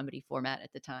standard comedy format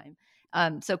at the time.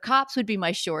 So Cops would be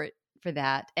my short for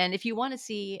that. And if you want to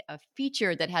see a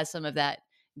feature that has some of that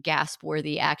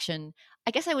gasp-worthy action,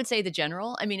 I guess I would say The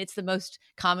General. I mean, it's the most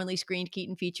commonly screened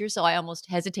Keaton feature, so I almost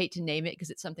hesitate to name it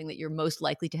because it's something that you're most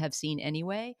likely to have seen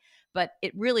anyway. But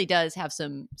it really does have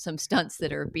some stunts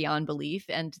that are beyond belief,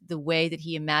 and the way that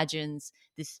he imagines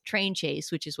this train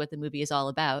chase, which is what the movie is all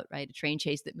about, right? A train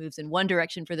chase that moves in one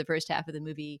direction for the first half of the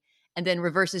movie and then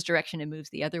reverses direction and moves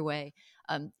the other way,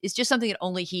 is just something that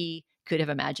only he could have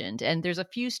imagined. And there's a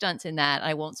few stunts in that,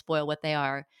 I won't spoil what they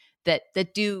are,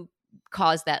 that do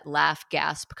cause that laugh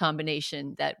gasp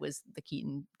combination that was the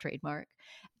Keaton trademark.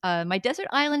 My desert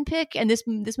island pick, and this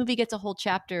movie gets a whole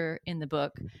chapter in the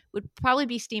book, would probably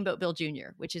be Steamboat Bill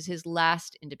Jr., which is his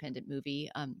last independent movie,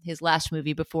 his last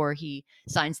movie before he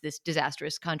signs this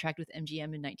disastrous contract with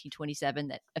MGM in 1927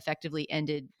 that effectively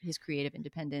ended his creative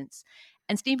independence.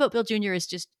 And Steamboat Bill Jr.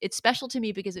 is it's special to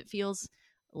me because it feels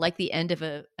like the end of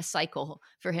a cycle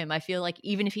for him. I feel like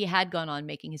even if he had gone on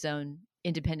making his own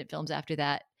independent films after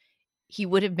that, he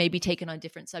would have maybe taken on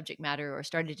different subject matter or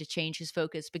started to change his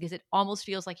focus, because it almost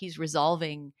feels like he's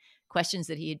resolving questions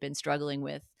that he had been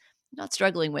not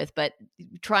struggling with, but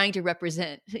trying to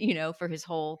represent, for his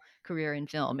whole career in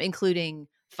film, including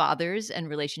fathers and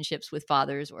relationships with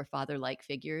fathers or father-like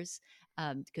figures,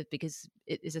 because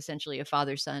it is essentially a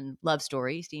father-son love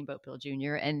story, Steamboat Bill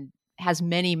Jr., and has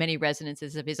many, many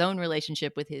resonances of his own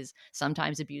relationship with his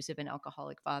sometimes abusive and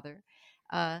alcoholic father.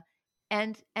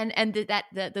 And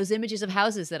those images of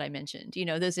houses that I mentioned,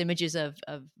 those images of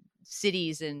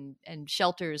cities and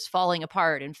shelters falling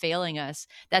apart and failing us,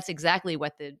 that's exactly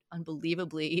what the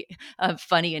unbelievably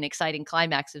funny and exciting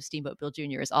climax of Steamboat Bill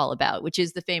Jr. is all about, which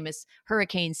is the famous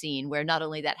hurricane scene where not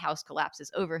only that house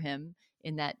collapses over him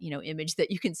in that, image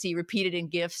that you can see repeated in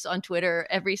GIFs on Twitter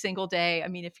every single day. I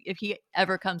mean, if he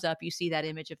ever comes up, you see that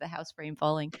image of the house frame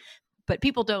falling, but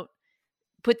people don't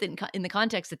put in the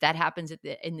context that happens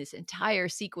in this entire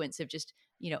sequence of just,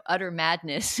 utter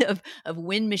madness of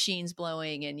wind machines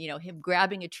blowing and, him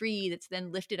grabbing a tree that's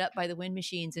then lifted up by the wind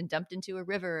machines and dumped into a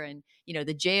river. And,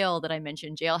 the jail that I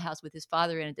mentioned, jailhouse with his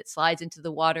father in it that slides into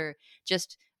the water,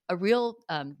 just a real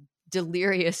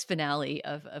delirious finale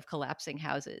of collapsing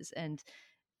houses. And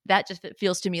that just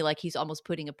feels to me like he's almost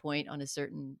putting a point on a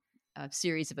certain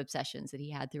series of obsessions that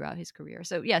he had throughout his career.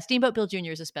 So yeah, Steamboat Bill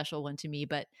Jr. is a special one to me,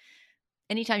 but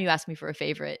anytime you ask me for a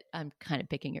favorite, I'm kind of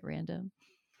picking at random.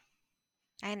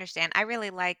 I understand. I really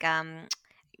like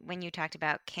when you talked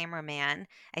about Cameraman.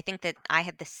 I think that I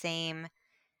had the same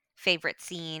favorite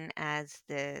scene as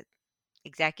the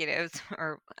executives,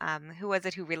 or who was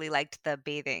it who really liked the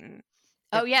bathing?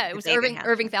 Oh yeah, it was Irving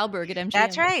Thalberg at MGM.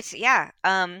 That's right. Yeah.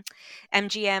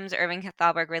 MGM's Irving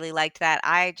Thalberg really liked that.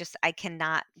 I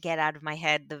cannot get out of my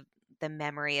head the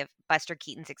memory of Buster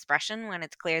Keaton's expression when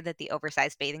it's clear that the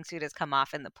oversized bathing suit has come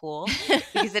off in the pool,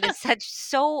 because it is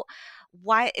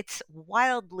it's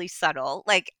wildly subtle.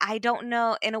 Like, I don't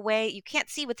know, in a way, you can't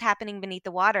see what's happening beneath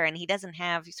the water, and he doesn't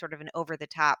have sort of an over the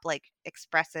top, like,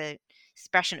 expression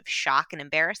of shock and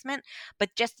embarrassment,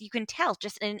 but just, you can tell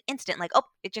just in an instant, like, oh,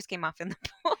 it just came off in the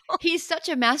pool. He's such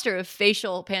a master of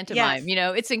facial pantomime.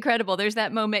 Yes. It's incredible. There's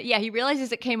that moment. Yeah, he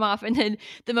realizes it came off. And then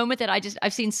the moment that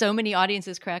I've seen so many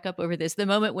audiences crack up over this, the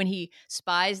moment when he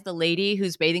spies the lady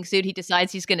whose bathing suit he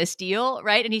decides he's going to steal,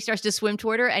 right? And he starts to swim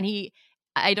toward her, and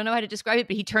I don't know how to describe it,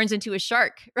 but he turns into a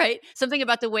shark, right? Something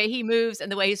about the way he moves and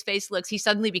the way his face looks, he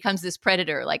suddenly becomes this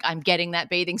predator. Like, I'm getting that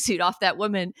bathing suit off that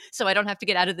woman so I don't have to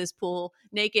get out of this pool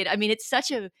naked. I mean, it's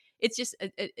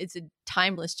a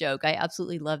timeless joke. I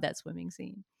absolutely love that swimming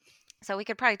scene. So we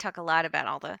could probably talk a lot about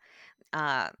all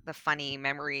the funny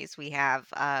memories we have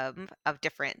of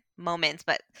different moments,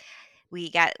 but we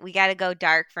got to go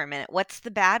dark for a minute. What's the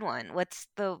bad one? What's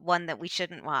the one that we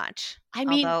shouldn't watch? I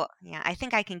mean, although, yeah, I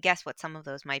think I can guess what some of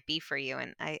those might be for you,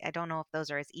 and I don't know if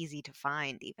those are as easy to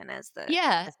find even as the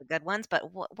good ones. But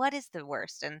what is the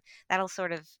worst? And that'll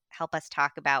sort of help us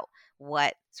talk about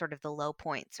what sort of the low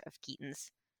points of Keaton's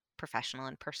professional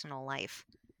and personal life.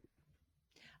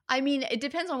 I mean, it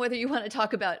depends on whether you want to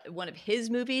talk about one of his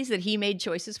movies that he made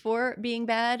choices for being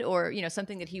bad, or,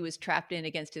 something that he was trapped in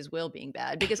against his will being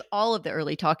bad, because all of the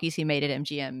early talkies he made at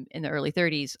MGM in the early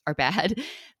 30s are bad.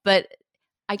 But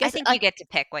I think you get to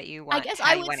pick what you want. I guess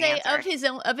I would say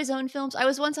of his own films. I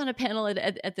was once on a panel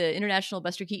at the International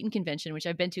Buster Keaton Convention, which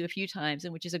I've been to a few times,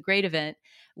 and which is a great event,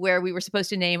 where we were supposed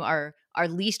to name our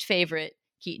least favorite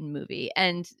Keaton movie.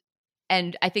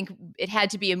 And I think it had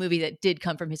to be a movie that did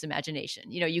come from his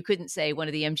imagination. You couldn't say one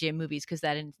of the MGM movies, because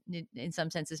that in some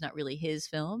sense is not really his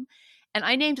film. And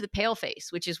I named The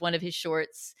Paleface, which is one of his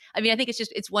shorts. I mean, I think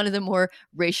it's one of the more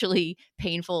racially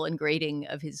painful and grating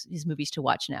of his movies to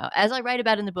watch now. As I write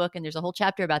about in the book, and there's a whole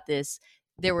chapter about this,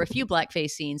 there were a few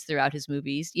blackface scenes throughout his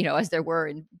movies, as there were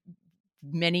in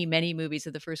many, many movies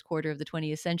of the first quarter of the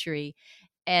 20th century.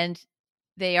 And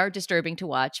they are disturbing to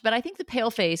watch. But I think The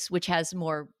Paleface, which has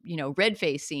more, red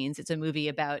face scenes, it's a movie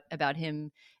about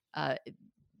him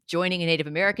joining a Native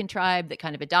American tribe that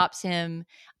kind of adopts him.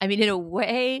 I mean, in a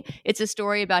way, it's a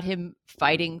story about him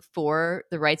fighting for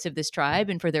the rights of this tribe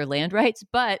and for their land rights.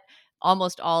 But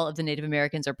almost all of the Native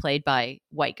Americans are played by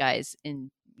white guys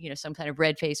in, some kind of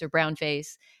red face or brown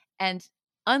face. And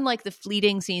unlike the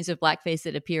fleeting scenes of blackface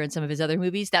that appear in some of his other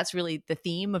movies, that's really the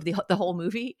theme of the whole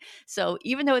movie. So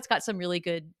even though it's got some really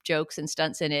good jokes and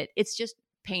stunts in it, it's just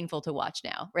painful to watch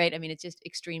now, right? I mean, it's just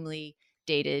extremely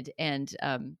dated and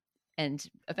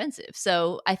offensive.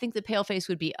 So I think The Paleface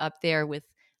would be up there with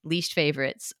least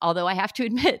favorites. Although I have to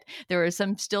admit, there are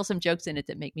still some jokes in it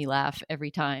that make me laugh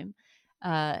every time.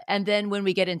 And then when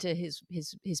we get into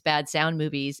his bad sound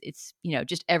movies, it's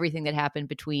just everything that happened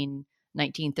between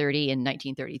 1930 and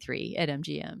 1933 at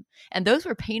MGM. And those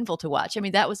were painful to watch. I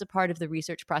mean, that was a part of the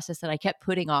research process that I kept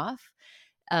putting off.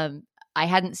 I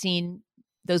hadn't seen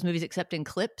those movies except in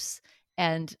clips,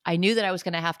 and I knew that I was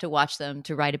going to have to watch them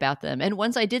to write about them. And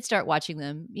once I did start watching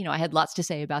them, I had lots to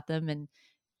say about them,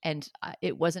 and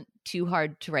it wasn't too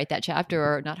hard to write that chapter,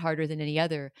 or not harder than any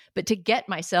other. But to get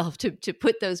myself to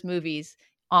put those movies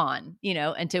on,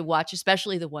 and to watch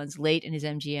especially the ones late in his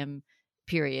MGM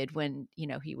period when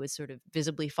he was sort of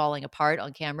visibly falling apart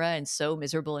on camera and so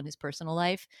miserable in his personal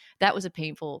life, that was a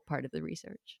painful part of the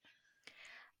research.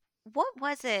 What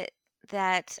was it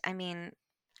that, I mean,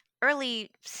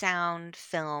 early sound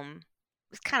film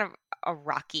was kind of a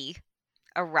rocky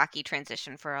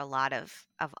transition for a lot of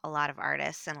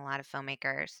artists and a lot of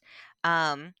filmmakers,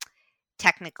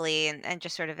 technically, and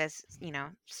just sort of as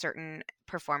certain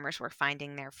performers were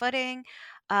finding their footing,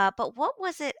 but what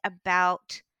was it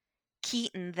about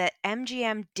Keaton that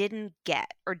MGM didn't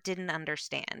get or didn't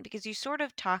understand? Because you sort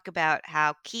of talk about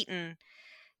how Keaton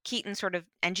sort of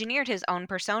engineered his own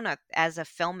persona as a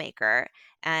filmmaker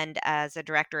and as a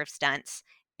director of stunts.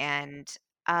 And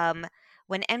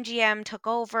when MGM took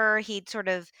over, he'd sort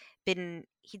of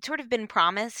been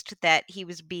promised that he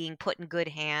was being put in good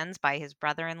hands by his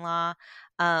brother-in-law.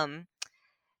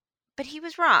 But he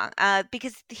was wrong,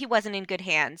 because he wasn't in good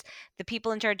hands. The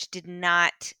people in charge did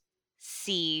not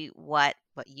see what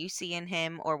you see in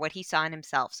him or what he saw in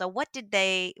himself. So what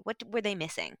were they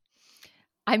missing?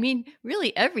 I mean,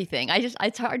 really everything.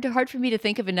 It's hard for me to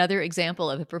think of another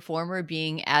example of a performer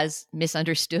being as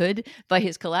misunderstood by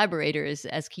his collaborators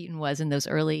as Keaton was in those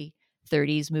early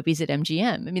 30s movies at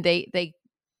MGM. I mean, they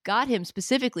got him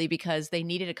specifically because they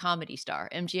needed a comedy star.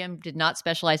 MGM did not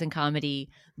specialize in comedy.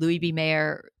 Louis B.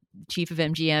 Mayer, chief of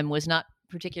MGM, was not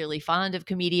particularly fond of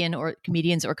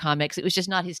comedians or comics. It was just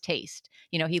not his taste.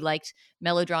 He liked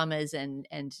melodramas and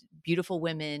beautiful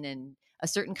women and a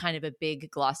certain kind of a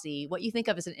big, glossy, what you think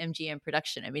of as an MGM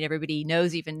production. I mean, everybody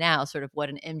knows even now sort of what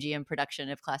an MGM production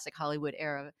of classic Hollywood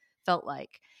era felt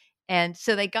like. And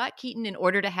so they got Keaton in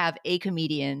order to have a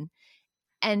comedian,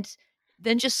 and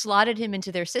then just slotted him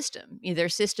into their system. Their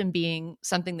system being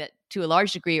something that, to a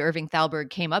large degree, Irving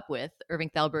Thalberg came up with. Irving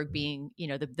Thalberg being,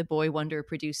 the boy wonder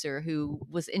producer who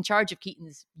was in charge of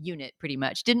Keaton's unit pretty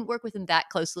much. Didn't work with him that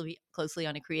closely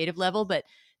on a creative level, but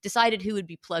decided who would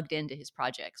be plugged into his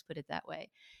projects, put it that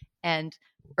way. And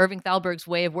Irving Thalberg's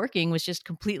way of working was just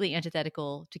completely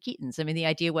antithetical to Keaton's. I mean, the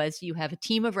idea was you have a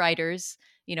team of writers,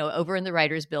 over in the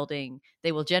writers' building.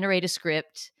 They will generate a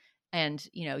script, and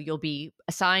you'll be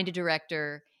assigned a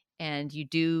director, and you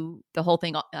do the whole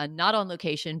thing not on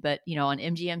location, but on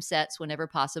MGM sets whenever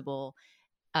possible.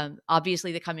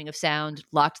 Obviously, the coming of sound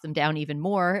locked them down even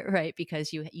more, right?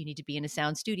 Because you need to be in a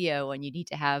sound studio, and you need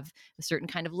to have a certain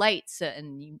kind of lights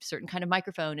and a certain kind of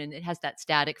microphone, and it has that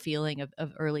static feeling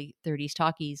of early 30s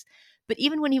talkies. But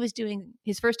even when he was doing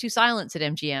his first two silents at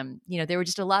MGM, there were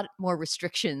just a lot more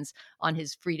restrictions on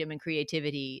his freedom and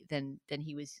creativity than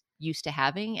he was used to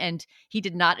having, and he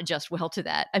did not adjust well to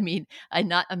that. I mean, I'm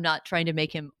not trying to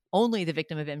make him only the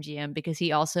victim of MGM, because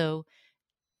he also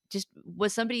just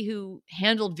was somebody who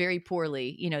handled very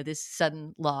poorly, this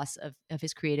sudden loss of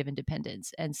his creative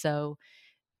independence. And so,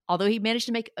 although he managed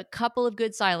to make a couple of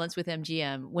good silents with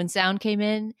MGM, when sound came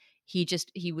in, he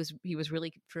was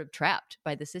really sort of trapped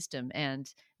by the system, and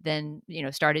then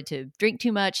started to drink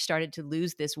too much, started to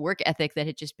lose this work ethic that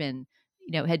had just been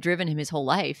had driven him his whole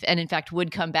life, and in fact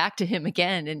would come back to him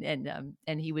again,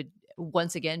 and he would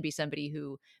once again be somebody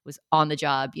who was on the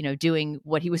job, doing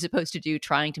what he was supposed to do,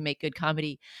 trying to make good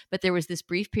comedy. But there was this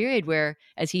brief period where,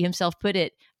 as he himself put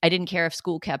it, I didn't care if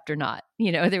school kept or not.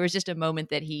 There was just a moment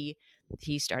that he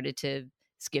started to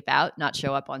skip out, not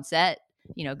show up on set,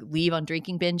 leave on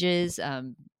drinking binges,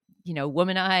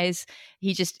 womanize.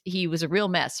 He was a real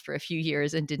mess for a few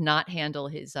years and did not handle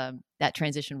his that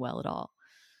transition well at all.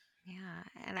 Yeah,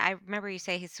 and I remember you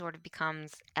say he sort of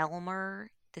becomes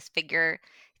Elmer, this figure.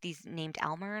 He's named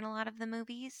Elmer in a lot of the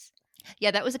movies.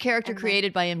 Yeah, that was a character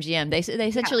created by MGM. They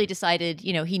essentially decided,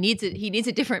 he needs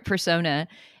a different persona,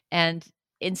 and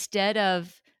instead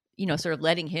of sort of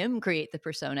letting him create the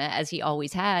persona as he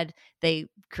always had, they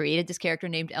created this character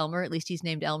named Elmer. At least he's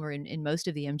named Elmer in most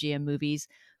of the MGM movies,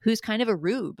 who's kind of a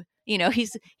rube.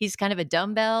 He's kind of a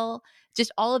dumbbell.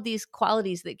 Just all of these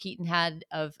qualities that Keaton had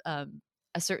of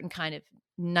a certain kind of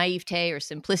naivete or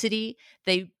simplicity,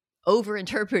 they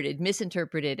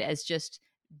misinterpreted as just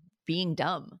being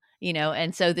dumb,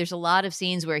 and so there's a lot of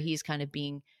scenes where he's kind of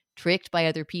being tricked by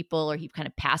other people, or he kind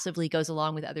of passively goes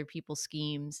along with other people's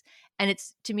schemes. And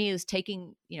it's, to me, it was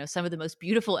taking, some of the most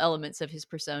beautiful elements of his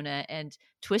persona and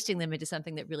twisting them into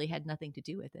something that really had nothing to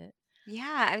do with it.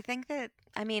 Yeah, I think that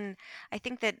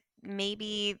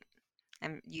maybe,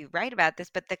 you write about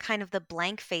this, but the kind of the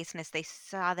blank facedness, they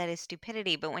saw that as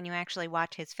stupidity. But when you actually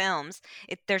watch his films,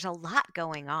 there's a lot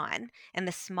going on, and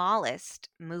the smallest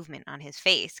movement on his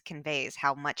face conveys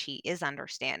how much he is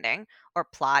understanding or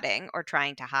plotting or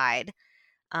trying to hide.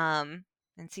 And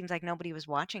it seems like nobody was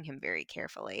watching him very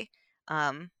carefully.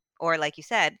 Or like you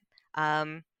said,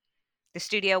 the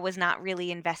studio was not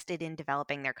really invested in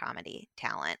developing their comedy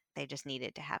talent. They just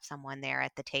needed to have someone there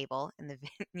at the table and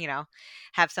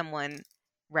have someone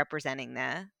representing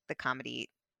the comedy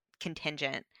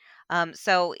contingent.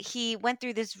 So he went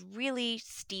through this really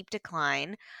steep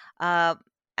decline. And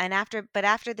after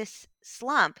this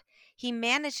slump, he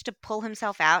managed to pull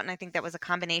himself out. And I think that was a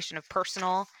combination of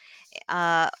personal,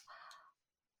 I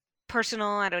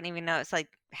don't even know, it's like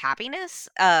happiness,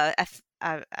 a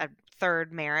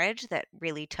third marriage that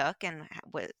really took, and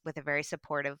with a very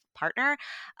supportive partner,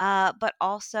 but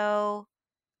also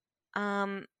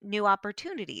new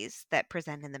opportunities that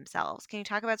presented themselves. Can you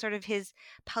talk about sort of his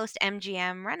post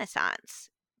MGM renaissance?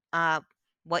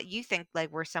 What you think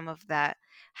were some of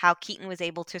how Keaton was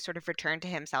able to sort of return to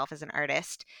himself as an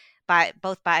artist,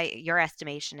 both by your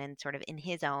estimation and sort of in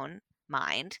his own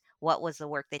mind? What was the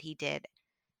work that he did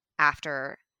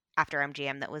after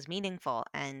MGM that was meaningful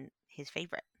and his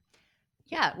favorite?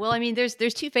 Yeah, well, I mean, there's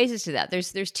two phases to that.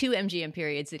 There's two MGM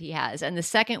periods that he has, and the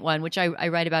second one, which I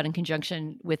write about in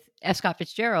conjunction with F. Scott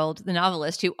Fitzgerald, the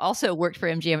novelist, who also worked for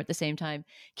MGM at the same time.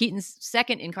 Keaton's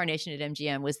second incarnation at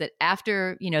MGM was that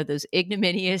after those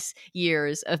ignominious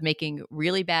years of making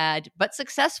really bad but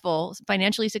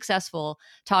financially successful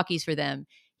talkies for them,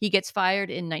 he gets fired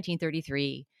in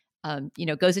 1933.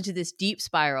 Goes into this deep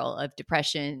spiral of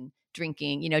depression,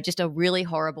 drinking, just a really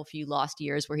horrible few lost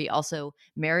years where he also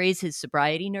marries his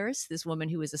sobriety nurse, this woman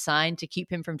who was assigned to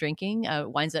keep him from drinking,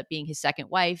 winds up being his second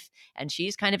wife. And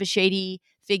she's kind of a shady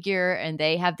figure. And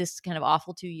they have this kind of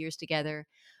awful 2 years together.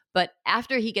 But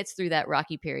after he gets through that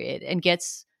rocky period and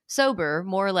gets sober,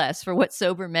 more or less, for what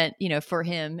sober meant, for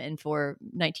him and for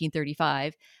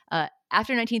 1935,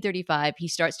 after 1935, he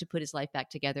starts to put his life back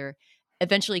together,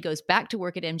 eventually goes back to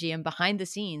work at MGM behind the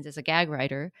scenes as a gag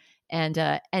writer, and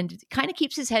kind of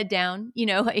keeps his head down.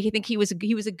 I think he was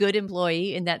a good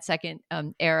employee in that second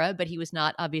era, but he was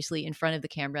not obviously in front of the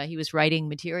camera. He was writing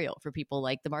material for people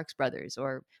like the Marx Brothers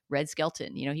or Red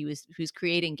Skelton. He was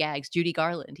creating gags. Judy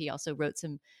Garland, he also wrote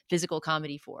some physical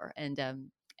comedy for, and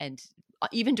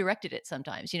even directed it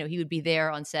sometimes. He would be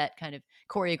there on set kind of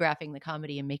choreographing the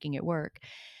comedy and making it work.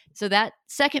 So that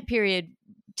second period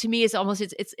to me is almost,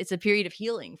 it's a period of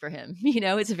healing for him.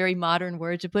 It's a very modern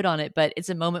word to put on it, but it's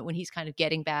a moment when he's kind of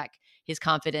getting back his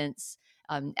confidence.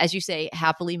 As you say,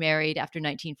 happily married after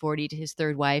 1940 to his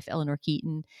third wife, Eleanor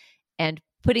Keaton, and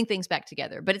putting things back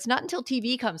together. But it's not until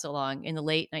TV comes along in the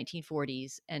late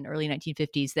 1940s and early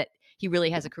 1950s that he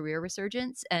really has a career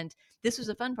resurgence. And this was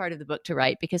a fun part of the book to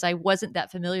write because I wasn't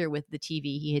that familiar with the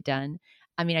TV he had done.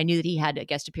 I mean, I knew that he had a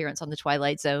guest appearance on The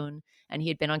Twilight Zone and he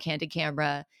had been on Candid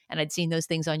Camera, and I'd seen those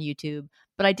things on YouTube,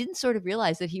 but I didn't sort of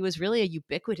realize that he was really a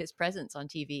ubiquitous presence on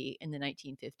TV in the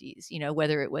 1950s,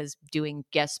 whether it was doing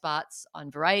guest spots on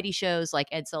variety shows like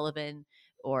Ed Sullivan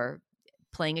or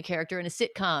playing a character in a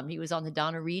sitcom. He was on the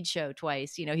Donna Reed show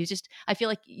twice. He's just, I feel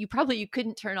like you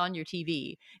couldn't turn on your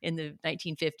TV in the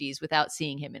 1950s without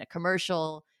seeing him in a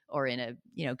commercial or in a,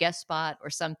 guest spot or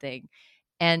something.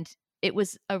 And it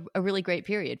was a really great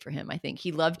period for him. I think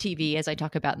he loved TV, as I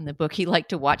talk about in the book. He liked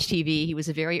to watch TV. He was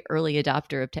a very early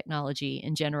adopter of technology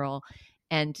in general.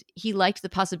 And he liked the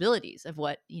possibilities of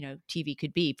what, TV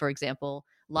could be. For example,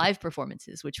 live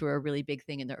performances, which were a really big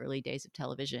thing in the early days of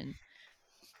television.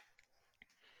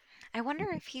 I wonder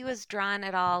if he was drawn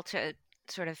at all to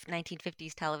sort of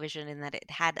 1950s television in that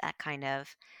it had that kind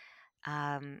of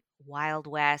Wild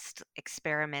West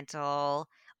experimental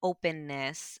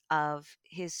openness of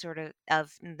his sort of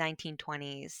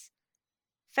 1920s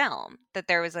film, that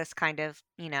there was this kind of,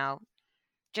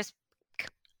 just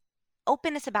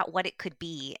openness about what it could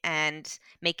be and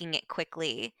making it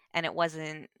quickly. And it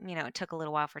wasn't, it took a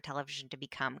little while for television to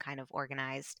become kind of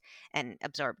organized and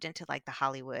absorbed into like the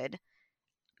Hollywood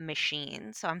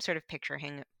machine. So I'm sort of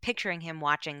picturing him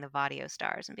watching the Vadio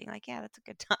Stars and being like, yeah, that's a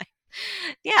good time.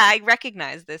 Yeah, I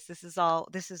recognize this. This is all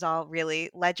really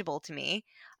legible to me,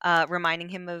 reminding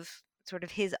him of sort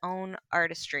of his own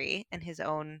artistry and his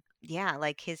own,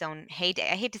 like his own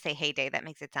heyday. I hate to say heyday. That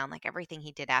makes it sound like everything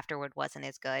he did afterward wasn't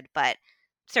as good, but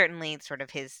certainly sort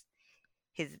of his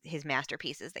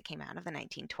masterpieces that came out of the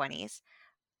 1920s.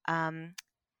 And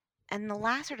the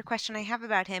last sort of question I have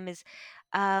about him is,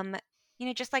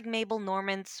 just like Mabel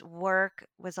Normand's work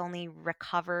was only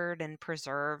recovered and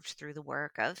preserved through the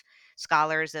work of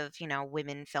scholars of,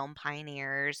 women film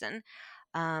pioneers. And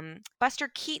Buster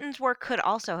Keaton's work could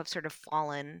also have sort of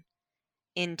fallen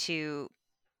into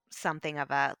something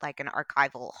of an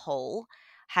archival hole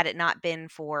had it not been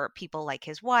for people like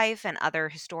his wife and other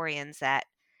historians that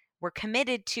were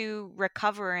committed to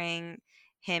recovering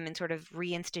him and sort of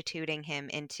reinstituting him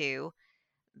into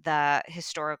the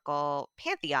historical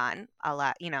pantheon,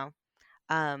 trying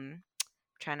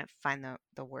to find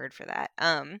the word for that.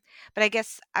 But I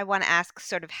guess I want to ask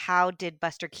sort of, how did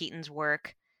Buster Keaton's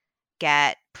work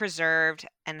get preserved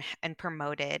and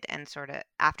promoted and sort of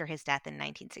after his death in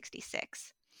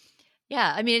 1966?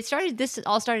 Yeah, I mean, this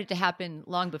all started to happen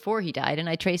long before he died, and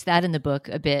I trace that in the book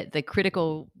a bit, the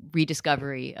critical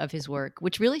rediscovery of his work,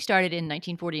 which really started in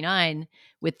 1949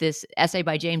 with this essay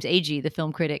by James Agee, the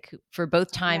film critic for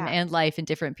both time and life in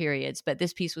different periods, but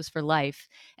this piece was for life.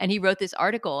 And he wrote this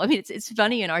article. I mean, it's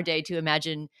funny in our day to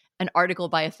imagine an article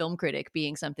by a film critic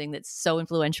being something that's so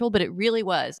influential, but it really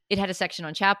was. It had a section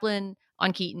on Chaplin,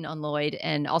 on Keaton, on Lloyd,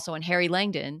 and also on Harry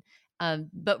Langdon.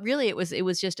 But really, it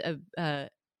was just a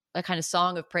kind of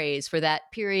song of praise for that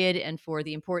period and for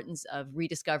the importance of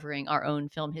rediscovering our own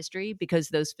film history, because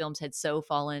those films had so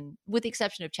fallen, with the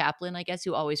exception of Chaplin, I guess,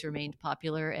 who always remained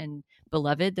popular and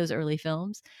beloved, those early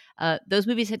films. Those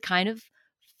movies had kind of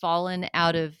fallen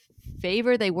out of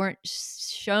favor. They weren't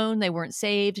shown, they weren't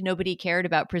saved. Nobody cared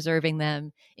about preserving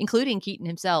them, including Keaton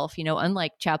himself.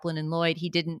 Unlike Chaplin and Lloyd, he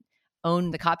didn't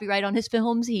own the copyright on his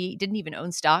films. He didn't even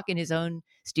own stock in his own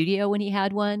studio when he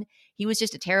had one. He was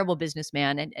just a terrible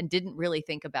businessman and didn't really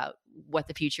think about what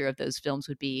the future of those films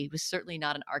would be. He was certainly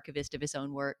not an archivist of his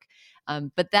own work.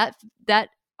 But that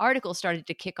article started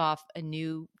to kick off a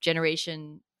new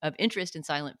generation of interest in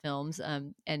silent films,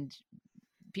 and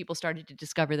people started to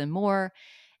discover them more.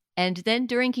 And then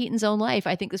during Keaton's own life,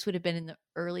 I think this would have been in the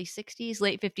early 60s,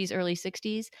 late 50s, early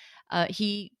 60s,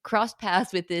 he crossed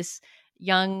paths with this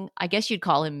young, I guess you'd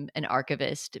call him an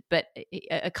archivist, but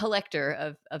a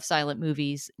collector of silent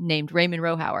movies named Raymond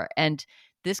Rohauer. And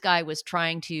this guy was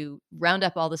trying to round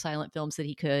up all the silent films that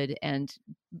he could and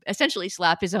essentially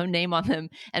slap his own name on them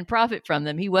and profit from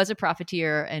them. He was a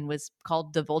profiteer and was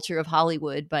called the Vulture of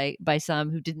Hollywood by some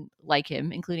who didn't like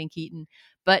him, including Keaton.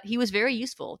 But he was very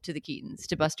useful to the Keatons,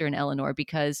 to Buster and Eleanor,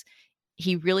 because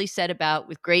he really set about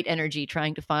with great energy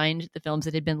trying to find the films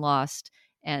that had been lost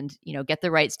and, get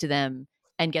the rights to them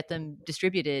and get them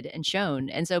distributed and shown.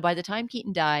 And so by the time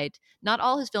Keaton died, not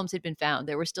all his films had been found.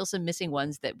 There were still some missing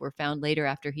ones that were found later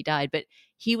after he died, but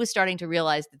he was starting to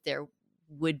realize that there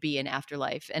would be an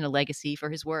afterlife and a legacy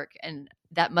for his work. And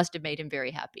that must have made him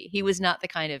very happy. He was not the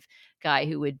kind of guy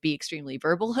who would be extremely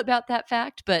verbal about that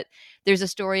fact, but there's a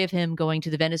story of him going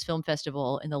to the Venice Film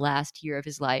Festival in the last year of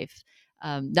his life,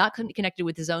 not connected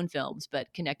with his own films,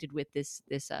 but connected with this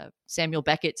Samuel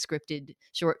Beckett scripted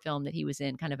short film that he was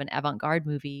in, kind of an avant-garde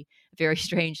movie, a very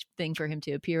strange thing for him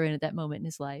to appear in at that moment in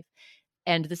his life.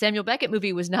 And the Samuel Beckett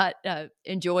movie was not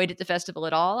enjoyed at the festival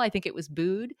at all. I think it was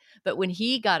booed. But when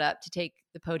he got up to take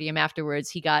the podium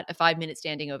afterwards, he got a 5-minute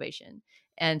standing ovation.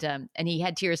 And he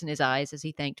had tears in his eyes as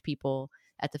he thanked people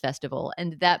at the festival.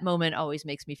 And that moment always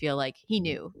makes me feel like he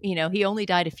knew. He only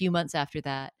died a few months after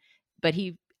that. But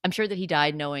I'm sure that he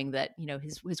died knowing that,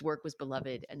 his work was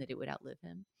beloved and that it would outlive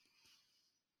him.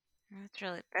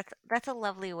 That's a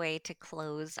lovely way to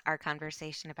close our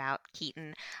conversation about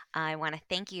Keaton. I want to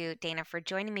thank you, Dana, for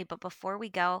joining me. But before we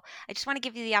go, I just want to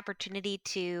give you the opportunity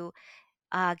to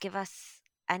give us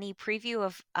any preview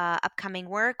of upcoming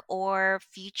work or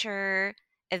future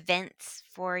events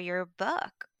for your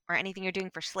book, or anything you're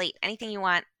doing for Slate, anything you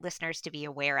want listeners to be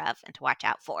aware of and to watch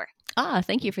out for.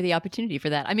 Thank you for the opportunity for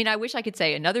that. I mean, I wish I could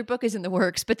say another book is in the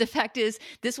works, but the fact is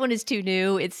this one is too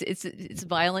new. It's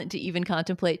violent to even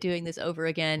contemplate doing this over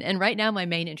again. And right now my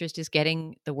main interest is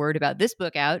getting the word about this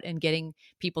book out and getting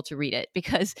people to read it,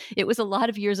 because it was a lot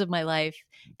of years of my life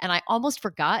and I almost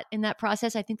forgot in that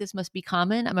process. I think this must be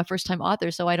common. I'm a first-time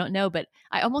author, so I don't know, but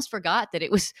I almost forgot that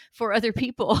it was for other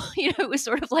people. It was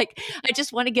sort of like, I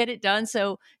just want to get it done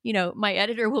so, my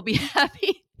editor will be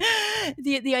happy.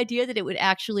 The idea that it would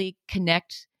actually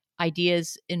connect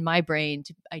ideas in my brain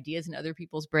to ideas in other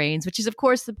people's brains, which is, of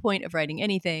course, the point of writing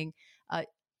anything,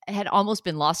 had almost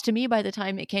been lost to me by the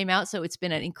time it came out. So it's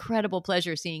been an incredible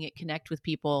pleasure seeing it connect with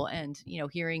people and,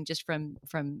 hearing just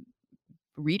from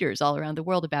readers all around the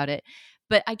world about it.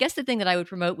 But I guess the thing that I would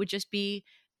promote would just be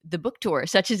the book tour,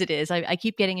 such as it is. I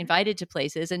keep getting invited to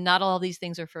places, and not all these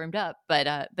things are firmed up. But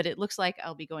it looks like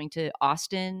I'll be going to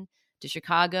Austin, to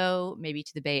Chicago, maybe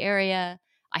to the Bay Area.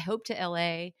 I hope to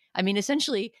LA. I mean,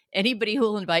 essentially, anybody who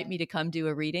will invite me to come do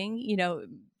a reading,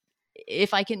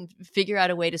 if I can figure out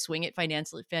a way to swing it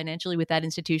financially with that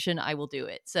institution, I will do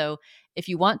it. So if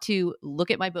you want to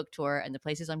look at my book tour and the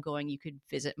places I'm going, you could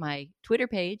visit my Twitter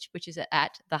page, which is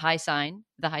at The High Sign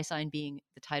being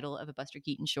the title of a Buster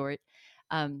Keaton short.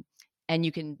 And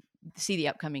you can see the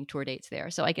upcoming tour dates there.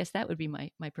 So I guess that would be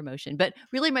my promotion. But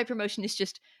really my promotion is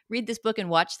just read this book and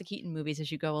watch the Keaton movies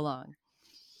as you go along.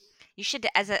 You should,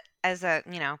 as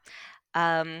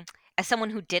someone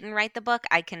who didn't write the book,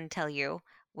 I can tell you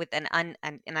and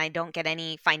I don't get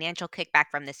any financial kickback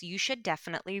from this, you should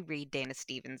definitely read Dana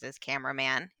Stevens'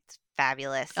 Cameraman. It's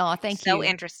fabulous. Oh, thank you. So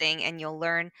interesting, and you'll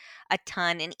learn a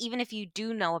ton. And even if you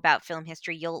do know about film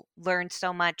history, you'll learn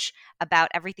so much about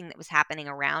everything that was happening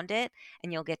around it,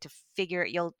 and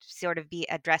you'll sort of be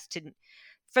addressed to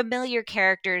familiar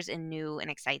characters in new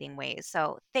and exciting ways.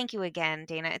 So thank you again,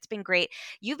 Dana. It's been great.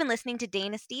 You've been listening to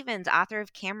Dana Stevens, author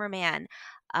of Cameraman.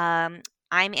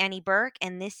 I'm Annie Burke,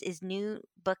 and this is New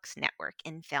Books Network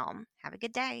in Film. Have a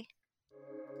good day.